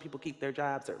helping people keep their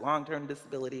jobs or long-term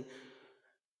disability,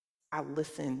 I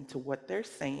listen to what they're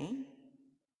saying,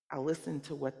 I listen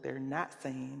to what they're not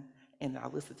saying, and I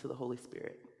listen to the Holy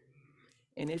Spirit.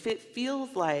 And if it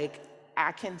feels like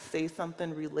I can say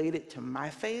something related to my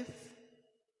faith,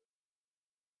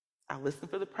 I listen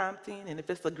for the prompting, and if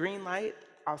it's a green light,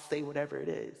 I'll say whatever it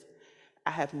is.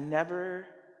 I have never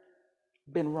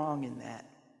been wrong in that.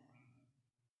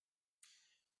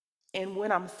 And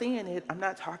when I'm saying it, I'm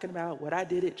not talking about what I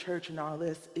did at church and all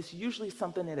this. It's usually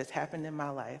something that has happened in my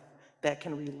life that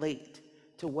can relate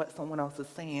to what someone else is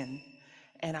saying.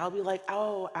 And I'll be like,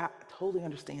 oh, I totally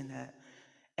understand that.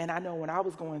 And I know when I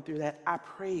was going through that, I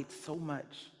prayed so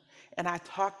much. And I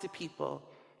talked to people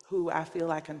who I feel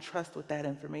I can trust with that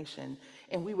information.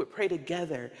 And we would pray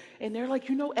together. And they're like,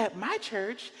 at my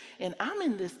church, and I'm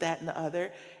in this, that, and the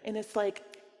other. And it's like,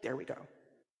 there we go.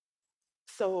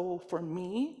 So for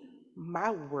me, my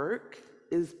work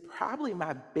is probably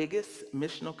my biggest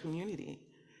missional community.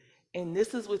 And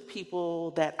this is with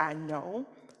people that I know.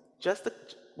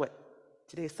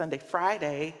 Today's Sunday,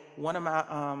 Friday,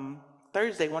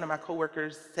 Thursday, one of my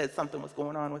coworkers said something was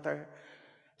going on with her.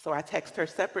 So I texted her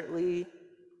separately,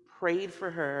 prayed for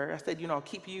her. I said, I'll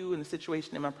keep you in the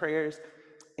situation in my prayers.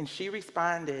 And she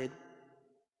responded,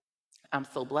 I'm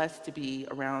so blessed to be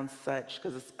around such,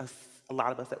 because it's a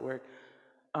lot of us at work,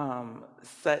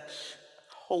 such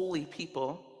holy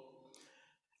people.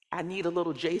 I need a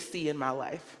little JC in my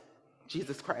life,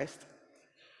 Jesus Christ.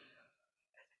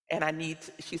 And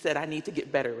she said, I need to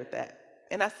get better with that.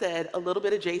 And I said, a little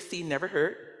bit of JC never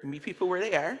hurt. Meet people where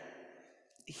they are.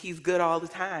 He's good all the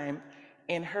time.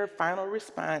 And her final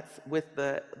response with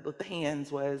the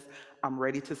hands was, I'm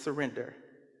ready to surrender,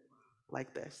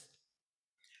 like this.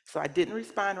 So I didn't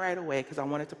respond right away because I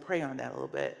wanted to pray on that a little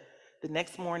bit. The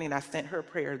next morning, I sent her a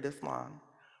prayer this long.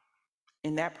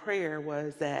 And that prayer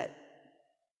was that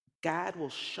God will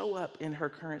show up in her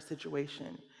current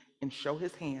situation and show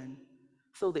his hand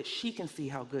so that she can see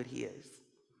how good he is.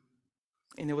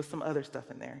 And there was some other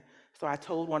stuff in there. So I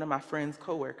told one of my friend's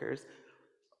coworkers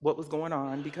what was going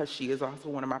on, because she is also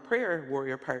one of my prayer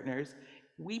warrior partners.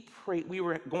 We prayed. We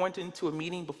were going into a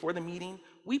meeting. Before the meeting,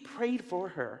 we prayed for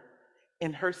her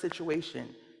in her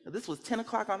situation. Now, this was 10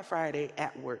 o'clock on a Friday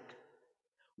at work.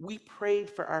 We prayed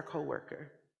for our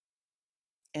coworker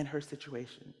in her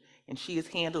situation. And she is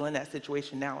handling that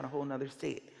situation now in a whole nother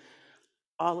state.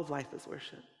 All of life is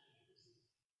worship.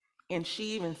 And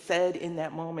she even said in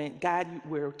that moment, God,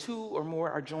 where two or more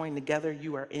are joined together,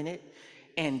 you are in it,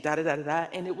 and da-da-da-da-da.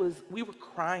 And we were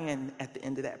crying at the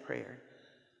end of that prayer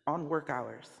on work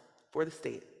hours for the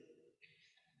state.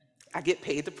 I get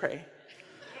paid to pray.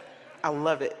 I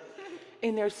love it.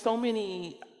 And there's so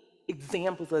many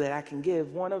examples of that I can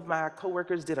give. One of my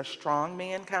coworkers did a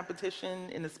strongman competition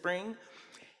in the spring,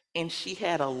 and she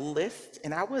had a list,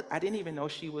 and I didn't even know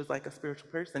she was like a spiritual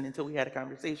person until we had a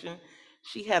conversation.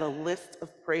 She had a list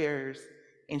of prayers,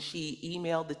 and she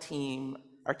emailed the team.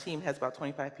 Our team has about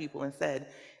 25 people, and said,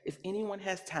 if anyone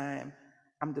has time,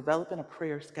 I'm developing a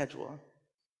prayer schedule.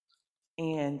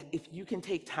 And if you can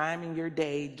take time in your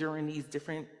day during these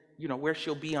different, where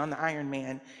she'll be on the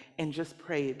Ironman, and just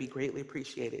pray, it'd be greatly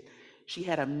appreciated. She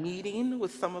had a meeting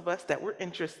with some of us that were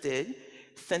interested,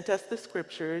 sent us the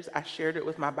scriptures. I shared it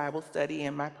with my Bible study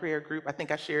and my prayer group. I think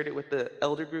I shared it with the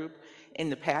elder group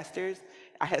and the pastors.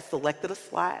 I had selected a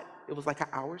slot. It was like an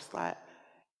hour slot.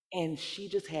 And she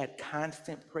just had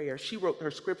constant prayer. She wrote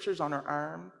her scriptures on her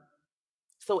arm.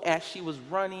 So as she was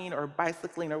running or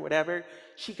bicycling or whatever,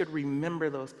 she could remember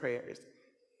those prayers.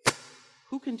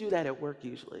 Who can do that at work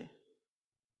usually?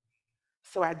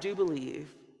 So I do believe,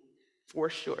 for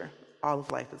sure, all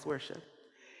of life is worship.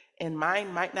 And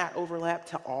mine might not overlap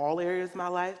to all areas of my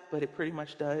life, but it pretty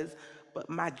much does. But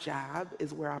my job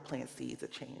is where I plant seeds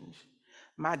of change.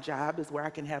 My job is where I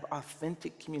can have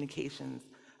authentic communications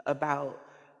about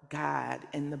God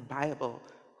and the Bible.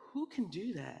 Who can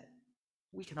do that?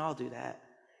 We can all do that.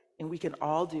 And we can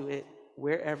all do it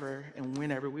wherever and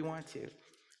whenever we want to,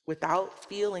 without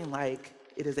feeling like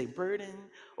it is a burden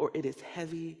or it is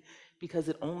heavy, because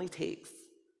it only takes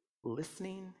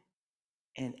listening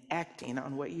and acting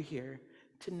on what you hear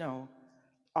to know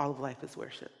all of life is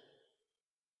worship.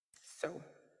 So,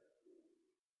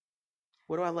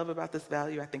 what do I love about this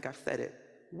value? I think I've said it.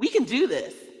 We can do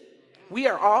this. We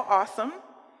are all awesome.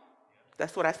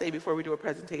 That's what I say before we do a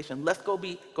presentation. Let's go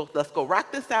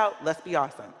rock this out. Let's be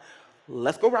awesome.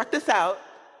 Let's go rock this out.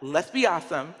 Let's be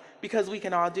awesome, because we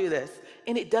can all do this.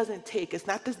 And it's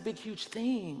not this big, huge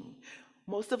thing.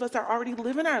 Most of us are already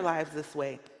living our lives this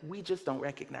way. We just don't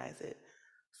recognize it.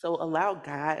 So allow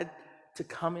God to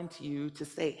come into you to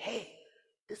say, hey,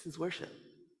 this is worship.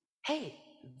 Hey,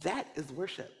 that is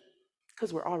worship.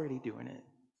 Because we're already doing it.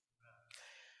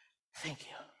 Thank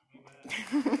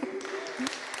you.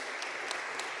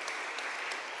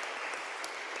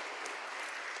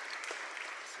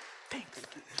 Thanks.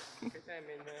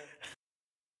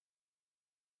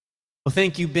 Well,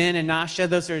 thank you, Ben and Nasha.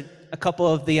 Those are a couple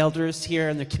of the elders here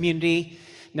in the community.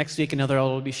 Next week, another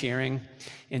elder will be sharing,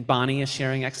 and Bonnie is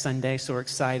sharing next Sunday, so we're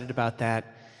excited about that,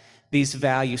 these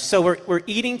values. So we're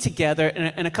eating together,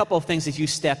 and a couple of things as you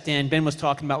stepped in. Ben was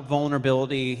talking about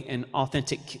vulnerability and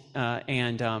authentic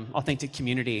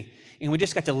community, and we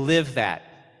just got to live that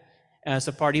as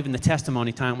a part, even the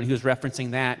testimony time when he was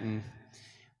referencing that, and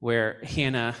where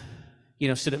Hannah,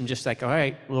 stood up and just like, all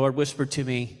right, Lord whispered to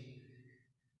me,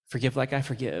 forgive like I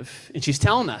forgive. And she's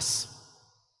telling us,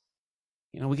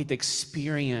 we get to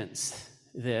experience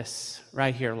this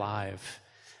right here live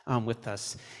with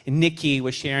us. And Nikki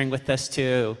was sharing with us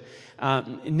too.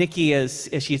 Nikki, as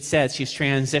she had said, she's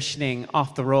transitioning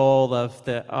off the role of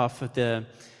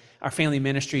our family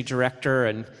ministry director.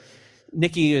 And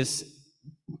Nikki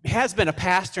has been a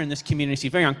pastor in this community.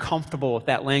 She's very uncomfortable with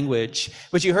that language.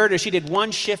 But you heard her, she did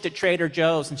one shift at Trader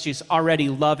Joe's, and she's already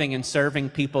loving and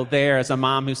serving people there as a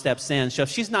mom who steps in. So if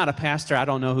she's not a pastor, I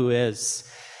don't know who is.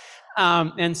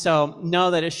 And so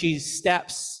know that as she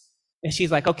steps, and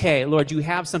she's like, okay, Lord, you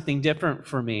have something different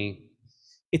for me.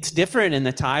 It's different in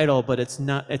the title, but it's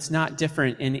not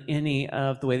different in any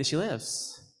of the way that she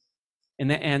lives.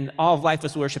 And all of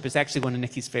Lifeless Worship is actually one of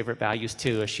Nikki's favorite values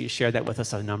too, as she shared that with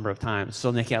us a number of times.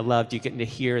 So Nikki, I loved you getting to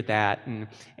hear that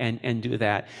and do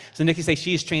that. So Nikki says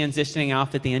she's transitioning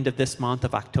off at the end of this month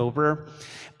of October.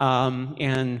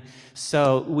 And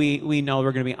so we know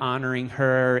we're going to be honoring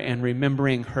her and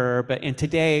remembering her. And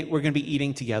today we're going to be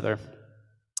eating together.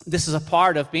 This is a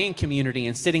part of being community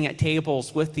and sitting at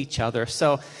tables with each other.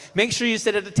 So make sure you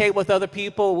sit at a table with other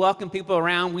people, welcome people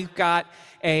around. We've got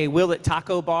a Willet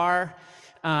Taco Bar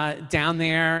down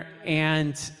there,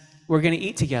 and we're going to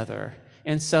eat together.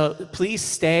 And so please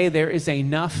stay. There is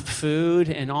enough food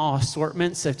and all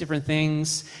assortments of different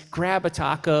things. Grab a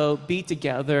taco, be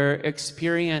together,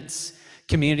 experience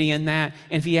community in that.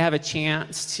 And if you have a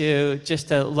chance to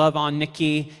love on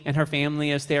Nikki and her family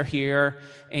as they're here,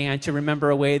 and to remember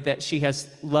a way that she has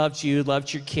loved you,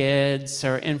 loved your kids,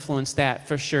 or influenced that,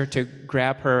 for sure to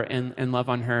grab her and love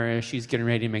on her as she's getting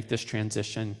ready to make this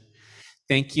transition.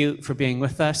 Thank you for being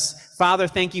with us. Father,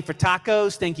 thank you for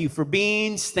tacos. Thank you for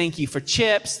beans. Thank you for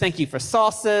chips. Thank you for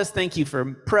salsas. Thank you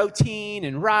for protein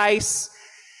and rice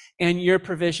and your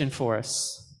provision for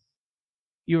us.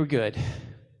 You are good.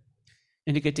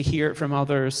 And to get to hear it from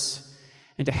others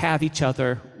and to have each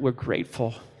other, we're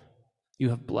grateful. You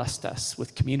have blessed us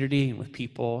with community and with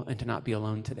people, and to not be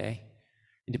alone today,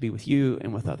 and to be with you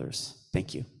and with others.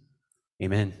 Thank you.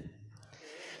 Amen.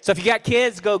 So if you got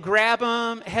kids, go grab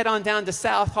them, head on down to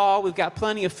South Hall. We've got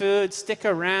plenty of food. Stick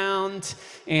around,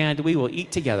 and we will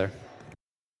eat together.